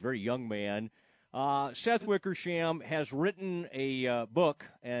age, very young man, Seth Wickersham has written a book,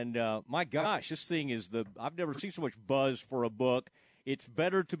 and my gosh, this thing is I've never seen so much buzz for a book. It's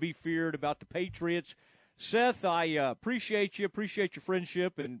Better to Be Feared, about the Patriots. Seth, I appreciate your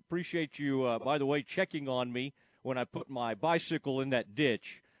friendship, and appreciate you, by the way, checking on me when I put my bicycle in that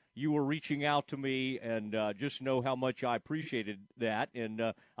ditch. You were reaching out to me, and just know how much I appreciated that,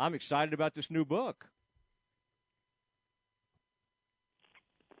 and I'm excited about this new book.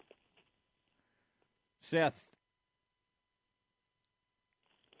 Seth.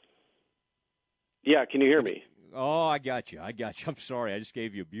 Yeah, can you hear me? Oh, I got you. I'm sorry. I just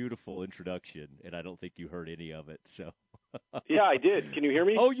gave you a beautiful introduction, and I don't think you heard any of it. So. Yeah, I did. Can you hear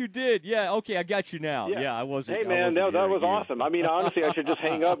me? Oh, you did. Yeah. Okay, I got you now. Yeah, I wasn't. Hey, man, that was awesome. I mean, honestly, I should just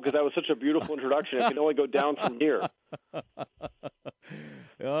hang up because that was such a beautiful introduction. It can only go down from here.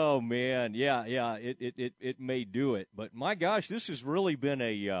 Oh man, yeah. It may do it, but my gosh, this has really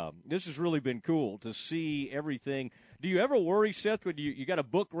been cool to see everything. Do you ever worry, Seth, when you got a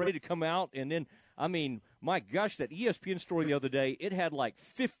book ready to come out, and then, I mean, my gosh, that ESPN story the other day, it had like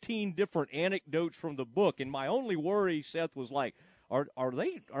 15 different anecdotes from the book, and my only worry, Seth, was like, are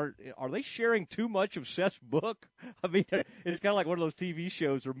they sharing too much of Seth's book? I mean, it's kind of like one of those TV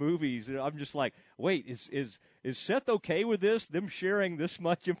shows or movies. I'm just like, wait, is Seth okay with this? Them sharing this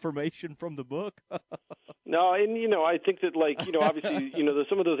much information from the book? No, and I think that, like, obviously,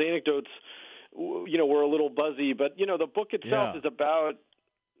 some of those anecdotes, were a little buzzy, but the book itself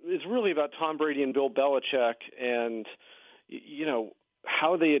is really about Tom Brady and Bill Belichick, and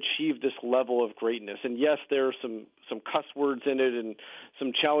how they achieved this level of greatness. And yes, there are some cuss words in it and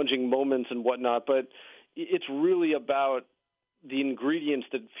some challenging moments and whatnot, but it's really about the ingredients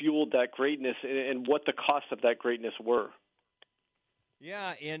that fueled that greatness and what the costs of that greatness were.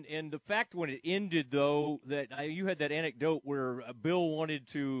 Yeah, and the fact when it ended, though, that you had that anecdote where Bill wanted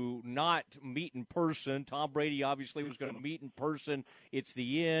to not meet in person. Tom Brady obviously was going to meet in person. It's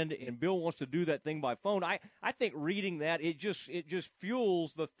the end, and Bill wants to do that thing by phone. I think reading that, it just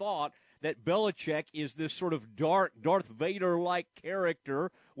fuels the thought that Belichick is this sort of dark Darth Vader-like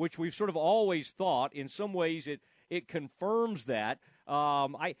character, which we've sort of always thought. In some ways, it confirms that.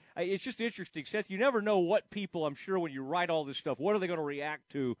 It's just interesting, Seth. You never know what people, I'm sure, when you write all this stuff, what are they going to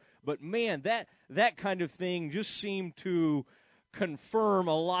react to? But, man, that kind of thing just seemed to confirm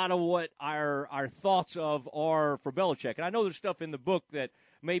a lot of what our thoughts of are for Belichick. And I know there's stuff in the book that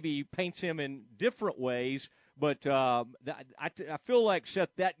maybe paints him in different ways, but I feel like,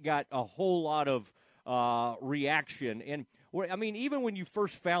 Seth, that got a whole lot of reaction. And, I mean, even when you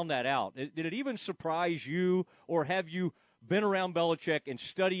first found that out, did it even surprise you, or have you been around Belichick and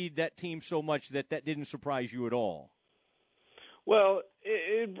studied that team so much that didn't surprise you at all? Well,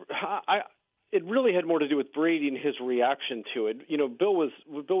 it really had more to do with Brady and his reaction to it. Bill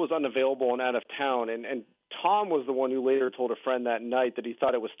was unavailable and out of town, and Tom was the one who later told a friend that night that he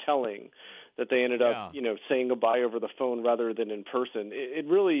thought it was telling that they ended up, saying goodbye over the phone rather than in person. It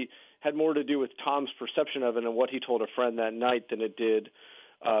really had more to do with Tom's perception of it and what he told a friend that night than it did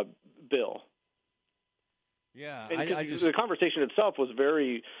Bill. Yeah, the conversation itself was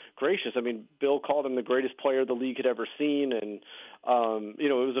very gracious. I mean, Bill called him the greatest player the league had ever seen, and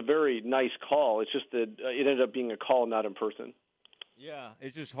it was a very nice call. It's just that it ended up being a call, not in person. Yeah,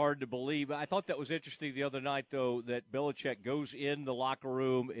 it's just hard to believe. I thought that was interesting the other night, though, that Belichick goes in the locker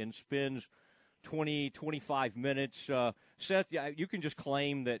room and spends 25 minutes. Seth, you can just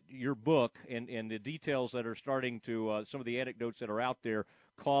claim that your book and the details that are starting to, some of the anecdotes that are out there,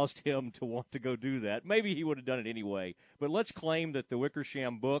 caused him to want to go do that. Maybe he would have done it anyway, but let's claim that the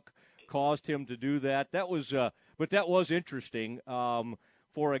Wickersham book caused him to do that. But that was interesting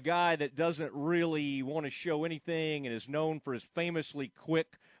for a guy that doesn't really want to show anything and is known for his famously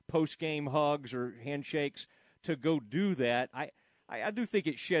quick post-game hugs or handshakes to go do that. I do think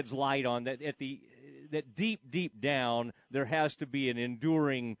it sheds light on that. That deep down, there has to be an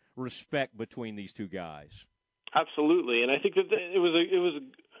enduring respect between these two guys. Absolutely, and I think that it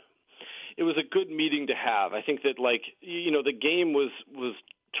was a good meeting to have. I think that, like, the game was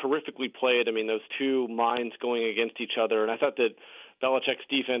terrifically played. I mean, those two minds going against each other, and I thought that Belichick's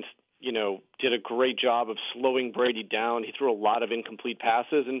defense, did a great job of slowing Brady down. He threw a lot of incomplete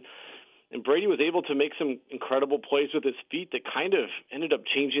passes, and Brady was able to make some incredible plays with his feet that kind of ended up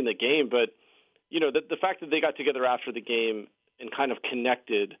changing the game. But the fact that they got together after the game and kind of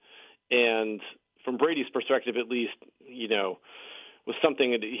connected, and from Brady's perspective, at least, was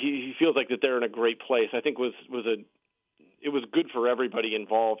something that he feels like that they're in a great place. I think it was good for everybody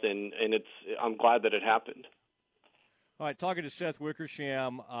involved, and I'm glad that it happened. All right, talking to Seth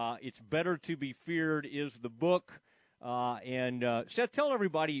Wickersham, It's Better to Be Feared is the book. And Seth, tell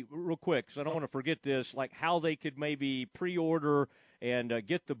everybody real quick, because I don't want to forget this, like how they could maybe pre-order and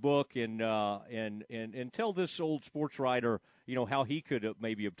get the book, and tell this old sports writer, how he could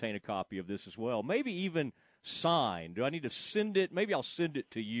maybe obtain a copy of this as well. Maybe even signed. Do I need to send it? Maybe I'll send it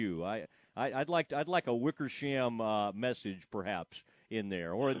to you. I'd like a Wickersham message perhaps in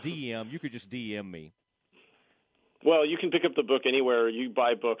there, or a DM. You could just DM me. Well, you can pick up the book anywhere you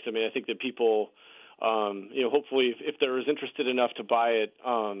buy books. I mean, I think that people, hopefully if they're interested enough to buy it,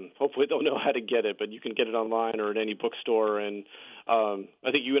 hopefully they'll know how to get it. But you can get it online or at any bookstore, and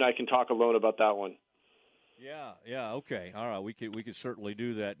I think you and I can talk alone about that one. Yeah, okay. All right, we could certainly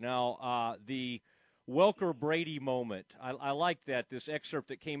do that. Now, the Welker Brady moment, I like that, this excerpt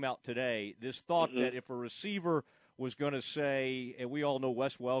that came out today, this thought that if a receiver was going to say, and we all know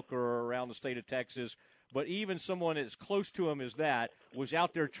Wes Welker around the state of Texas, but even someone as close to him as that was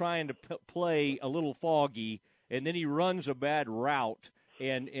out there trying to play a little foggy, and then he runs a bad route,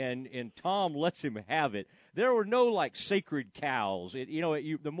 and Tom lets him have it. There were no, like, sacred cows.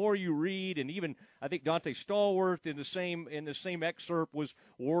 The more you read, and even I think Dante Stallworth in the same excerpt was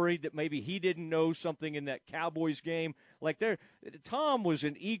worried that maybe he didn't know something in that Cowboys game. Like, Tom was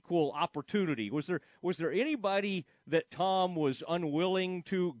an equal opportunity. Was there anybody that Tom was unwilling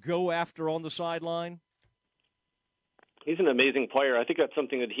to go after on the sideline? He's an amazing player. I think that's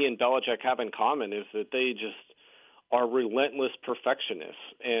something that he and Belichick have in common, is that they just are relentless perfectionists,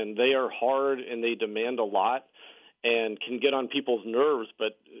 and they are hard and they demand a lot and can get on people's nerves,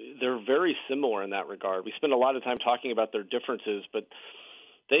 but they're very similar in that regard. We spend a lot of time talking about their differences, but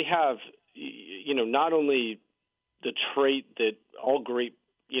they have, not only the trait that all great,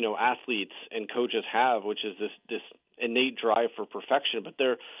 athletes and coaches have, which is this innate drive for perfection, but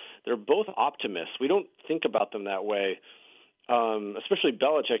they're both optimists. We don't think about them that way, especially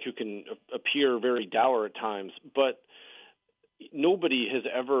Belichick, who can appear very dour at times. But nobody has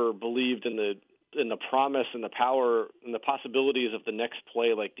ever believed in the promise and the power and the possibilities of the next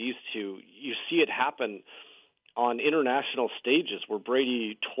play like these two. You see it happen on international stages where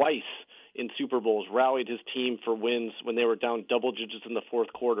Brady twice in Super Bowls rallied his team for wins when they were down double digits in the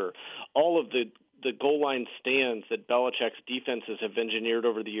fourth quarter. All of the goal line stands that Belichick's defenses have engineered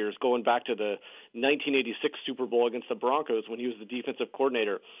over the years, going back to the 1986 Super Bowl against the Broncos when he was the defensive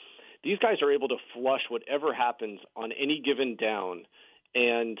coordinator. These guys are able to flush whatever happens on any given down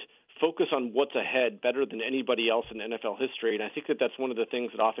and focus on what's ahead better than anybody else in NFL history. And I think that that's one of the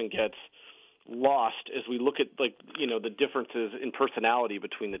things that often gets lost as we look at, the differences in personality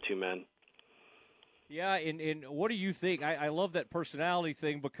between the two men. Yeah, and what do you think? I love that personality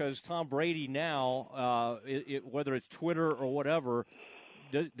thing, because Tom Brady now, whether it's Twitter or whatever,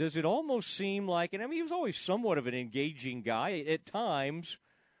 does it almost seem like, and I mean, he was always somewhat of an engaging guy at times,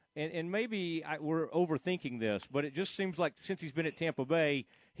 and maybe we're overthinking this, but it just seems like since he's been at Tampa Bay,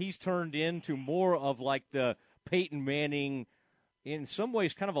 he's turned into more of like the Peyton Manning, in some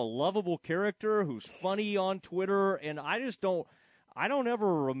ways kind of a lovable character who's funny on Twitter, and I don't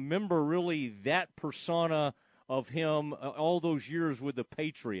ever remember really that persona of him all those years with the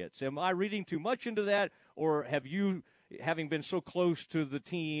Patriots. Am I reading too much into that, or have you, having been so close to the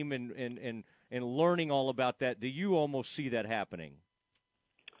team and learning all about that, do you almost see that happening?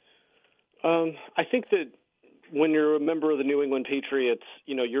 I think that when you're a member of the New England Patriots,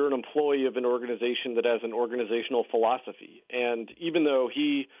 you're an employee of an organization that has an organizational philosophy. And even though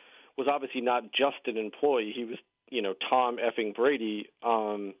he was obviously not just an employee, he was Tom effing Brady,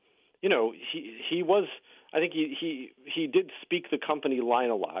 he was, I think he did speak the company line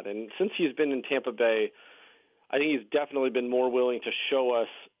a lot. And since he's been in Tampa Bay, I think he's definitely been more willing to show us,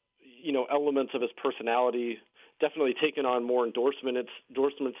 elements of his personality, definitely taken on more endorsements,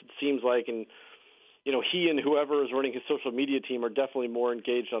 it seems like. And, he and whoever is running his social media team are definitely more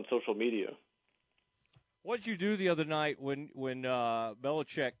engaged on social media. What did you do the other night when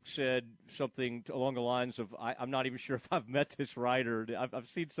Belichick said something along the lines of, I'm not even sure if I've met this writer. I've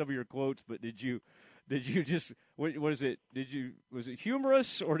seen some of your quotes, but did you just, what is it? Was it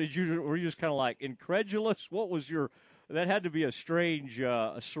humorous, or were you just kind of like incredulous? What was that had to be a strange,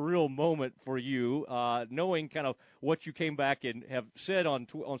 a surreal moment for you, knowing kind of what you came back and have said on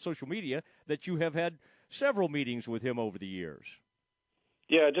social media, that you have had several meetings with him over the years.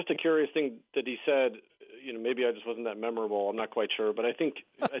 Yeah, just a curious thing that he said. Maybe I just wasn't that memorable. I'm not quite sure, but I think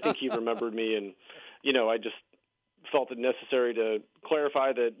he remembered me, and I just felt it necessary to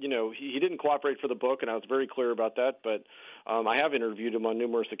clarify that he didn't cooperate for the book, and I was very clear about that. But I have interviewed him on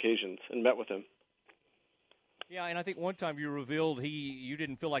numerous occasions and met with him. Yeah, and I think one time you revealed you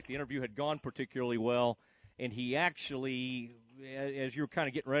didn't feel like the interview had gone particularly well, and he actually as you're kind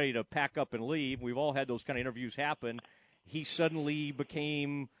of getting ready to pack up and leave, we've all had those kind of interviews happen. He suddenly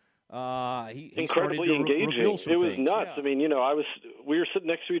became he incredibly engaging. It was things. nuts. Yeah. I mean, we were sitting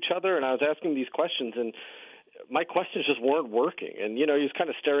next to each other, and I was asking these questions, and my questions just weren't working. And he was kind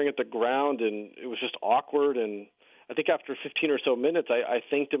of staring at the ground, and it was just awkward. And I think after 15 or so minutes, I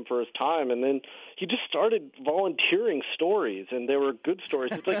thanked him for his time, and then he just started volunteering stories, and they were good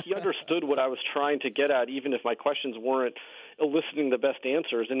stories. It's like he understood what I was trying to get at, even if my questions weren't eliciting the best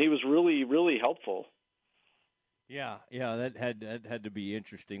answers, and he was really, really helpful. Yeah, that had to be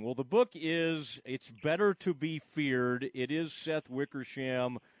interesting. Well, the book is It's Better to Be Feared. It is Seth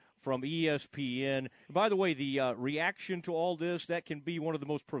Wickersham from ESPN. By the way, the reaction to all this, that can be one of the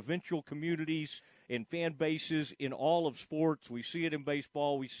most provincial communities and fan bases in all of sports. We see it in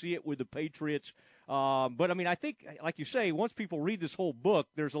baseball. We see it with the Patriots. But, I mean, I think, like you say, once people read this whole book,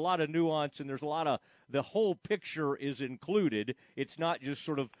 there's a lot of nuance and there's a lot of the whole picture is included. It's not just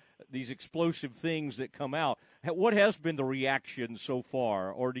sort of these explosive things that come out. What has been the reaction so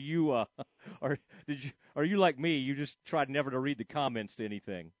far? Or do you, are you like me? You just tried never to read the comments to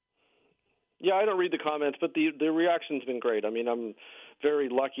anything? Yeah, I don't read the comments, but the reaction's been great. I mean, I'm very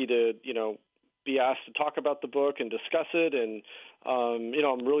lucky to, be asked to talk about the book and discuss it, and,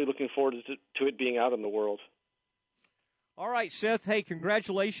 I'm really looking forward to it being out in the world. All right, Seth, hey,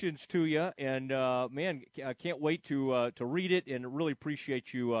 congratulations to you, and, man, I can't wait to read it, and really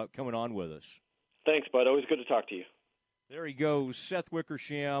appreciate you coming on with us. Thanks, bud. Always good to talk to you. There he goes, Seth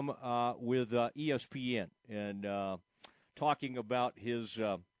Wickersham with ESPN, and talking about his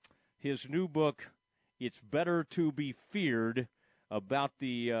new book, It's Better to Be Feared, about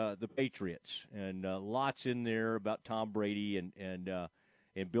the Patriots, and lots in there about Tom Brady and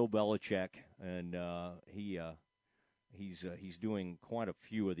Bill Belichick, and he's doing quite a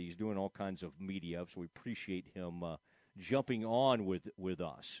few of these, doing all kinds of media, so we appreciate him jumping on with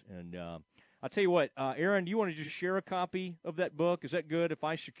us. And I'll tell you what, Aaron, do you want to just share a copy of that book? Is that good if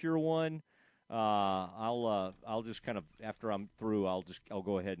I secure one? I'll just kind of, after I'm through, I'll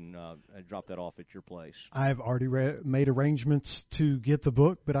go ahead and drop that off at your place. I've already made arrangements to get the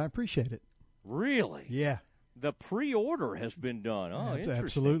book, but I appreciate it. Really? Yeah. The pre-order has been done. Oh, interesting.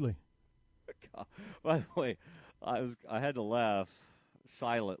 Absolutely. By the way, I had to laugh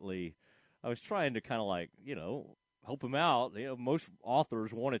silently. I was trying to kind of like, help him out. Most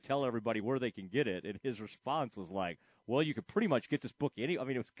authors want to tell everybody where they can get it, and his response was like, well, you could pretty much get this book any. I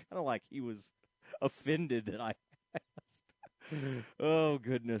mean, it was kind of like he was offended that I asked. Oh,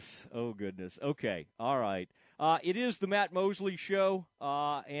 goodness. Okay. All right. It is the Matt Mosley Show,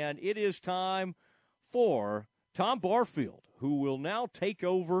 and it is time for Tom Barfield, who will now take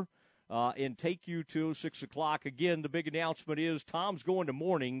over and take you to 6 o'clock. Again, the big announcement is Tom's going to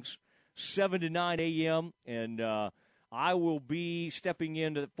mornings, 7 to 9 a.m., and I will be stepping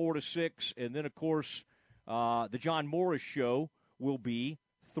in at 4 to 6, and then, of course, the John Morris Show will be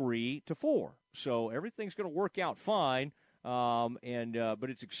 3 to 4. So everything's going to work out fine, but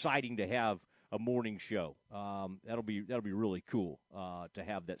it's exciting to have a morning show. That'll be really cool to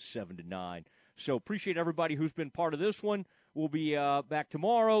have that 7 to 9. So appreciate everybody who's been part of this one. We'll be back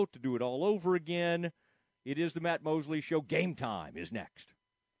tomorrow to do it all over again. It is the Matt Mosley Show. Game time is next.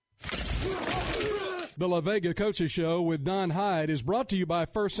 The La Vega Coaches Show with Don Hyde is brought to you by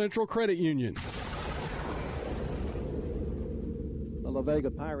First Central Credit Union. The La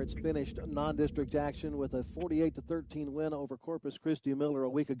Vega Pirates finished non-district action with a 48-13 win over Corpus Christi Miller a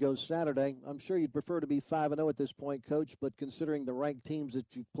week ago Saturday. I'm sure you'd prefer to be 5-0 at this point, Coach, but considering the ranked teams that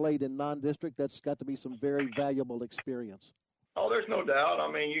you've played in non-district, that's got to be some very valuable experience. Oh, there's no doubt. I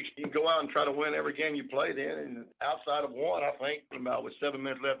mean, you can go out and try to win every game you played in, and outside of one, I think about with 7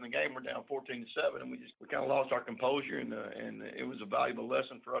 minutes left in the game, we're down 14-7, and we kind of lost our composure, and it was a valuable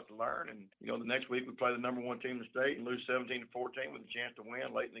lesson for us to learn. And the next week we play the number one team in the state and lose 17-14 with a chance to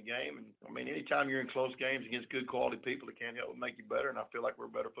win late in the game. And I mean, anytime you're in close games against good quality people, it can't help but make you better. And I feel like we're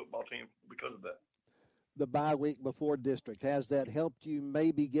a better football team because of that. The bye week before district, has that helped you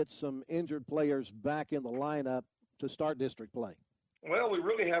maybe get some injured players back in the lineup to start district play? Well, we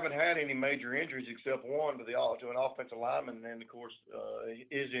really haven't had any major injuries except one to an offensive lineman, and of course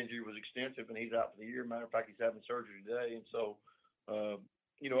his injury was extensive, and he's out for the year. Matter of fact, he's having surgery today, and so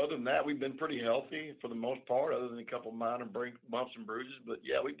other than that, we've been pretty healthy for the most part, other than a couple of minor bumps and bruises. But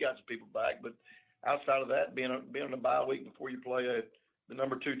yeah, we've got some people back. But outside of that, being on a bye week before you play the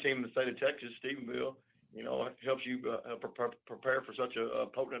number 2 team in the state of Texas, Stephenville, it helps you prepare for such a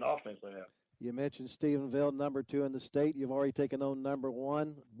potent offense they have. You mentioned Stephenville, number 2 in the state. You've already taken on number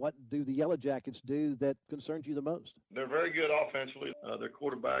 1. What do the Yellow Jackets do that concerns you the most? They're very good offensively. Their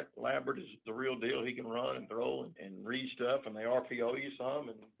quarterback, Lambert, is the real deal. He can run and throw and read stuff, and they RPO you some,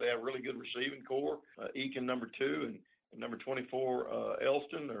 and they have a really good receiving core. Eakin, number 2, and number 24,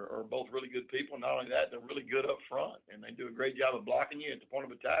 Elston are both really good people. Not only that, they're really good up front, and they do a great job of blocking you at the point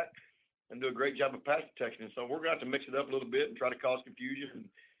of attack and do a great job of pass protection. And so we're going to have to mix it up a little bit and try to cause confusion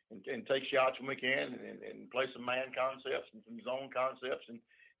and take shots when we can and play some man concepts and some zone concepts and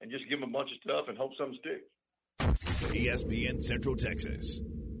just give them a bunch of stuff and hope something sticks. ESPN Central Texas.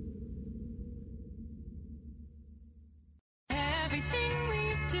 Everything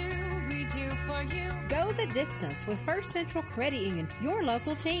we do for you. Go the distance with First Central Credit Union, your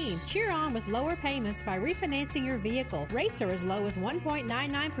local team. Cheer on with lower payments by refinancing your vehicle. Rates are as low as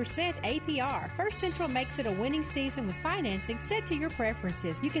 1.99% APR. First Central makes it a winning season with financing set to your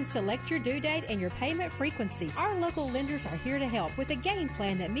preferences. You can select your due date and your payment frequency. Our local lenders are here to help with a game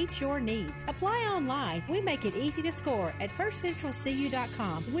plan that meets your needs. Apply online. We make it easy to score at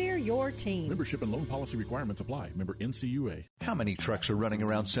firstcentralcu.com. We're your team. Membership and loan policy requirements apply. Member NCUA. How many trucks are running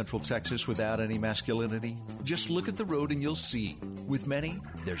around Central Texas without any masculinity? Just look at the road and you'll see. With many,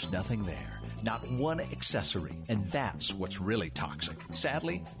 there's nothing there. Not one accessory, and that's what's really toxic.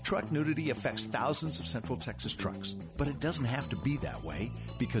 Sadly, truck nudity affects thousands of Central Texas trucks, but it doesn't have to be that way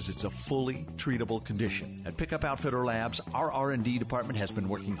because it's a fully treatable condition. At Pickup Outfitter Labs, our R&D department has been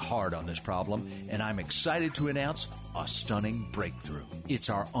working hard on this problem, and I'm excited to announce a stunning breakthrough. It's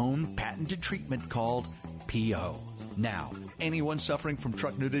our own patented treatment called PO. Now, anyone suffering from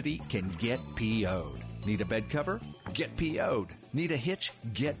truck nudity can get PO'd. Need a bed cover? Get PO'd. Need a hitch?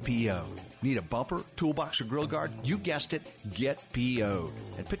 Get PO'd. Need a bumper, toolbox, or grill guard? You guessed it, get PO'd.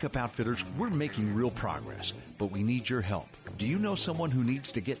 At Pickup Outfitters, we're making real progress, but we need your help. Do you know someone who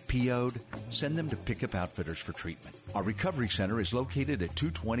needs to get PO'd? Send them to Pickup Outfitters for treatment. Our recovery center is located at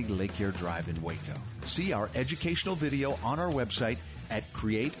 220 Lake Air Drive in Waco. See our educational video on our website at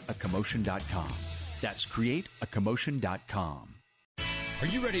createacommotion.com. That's createacommotion.com. Are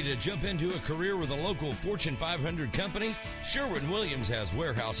you ready to jump into a career with a local Fortune 500 company? Sherwin-Williams has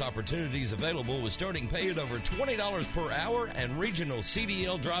warehouse opportunities available with starting pay at over $20 per hour and regional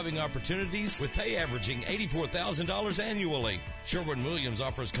CDL driving opportunities with pay averaging $84,000 annually. Sherwin-Williams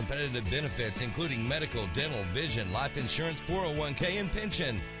offers competitive benefits including medical, dental, vision, life insurance, 401k, and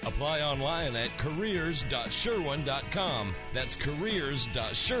pension. Apply online at careers.sherwin.com. That's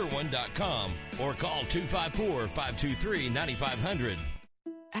careers.sherwin.com or call 254-523-9500.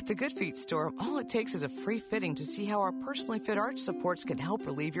 At the Good Feet store, all it takes is a free fitting to see how our personally fit arch supports can help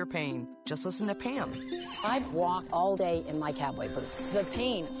relieve your pain. Just listen to Pam. I've walked all day in my cowboy boots. The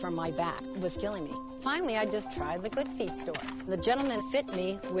pain from my back was killing me. Finally, I just tried the Good Feet store. The gentleman fit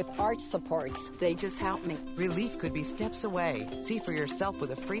me with arch supports. They just helped me. Relief could be steps away. See for yourself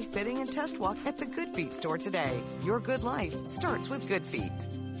with a free fitting and test walk at the Good Feet store today. Your good life starts with Good Feet.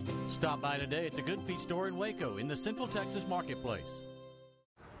 Stop by today at the Good Feet store in Waco in the Central Texas Marketplace.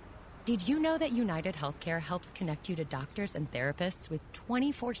 Did you know that United Healthcare helps connect you to doctors and therapists with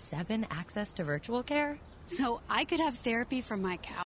 24/7 access to virtual care? So I could have therapy from my couch.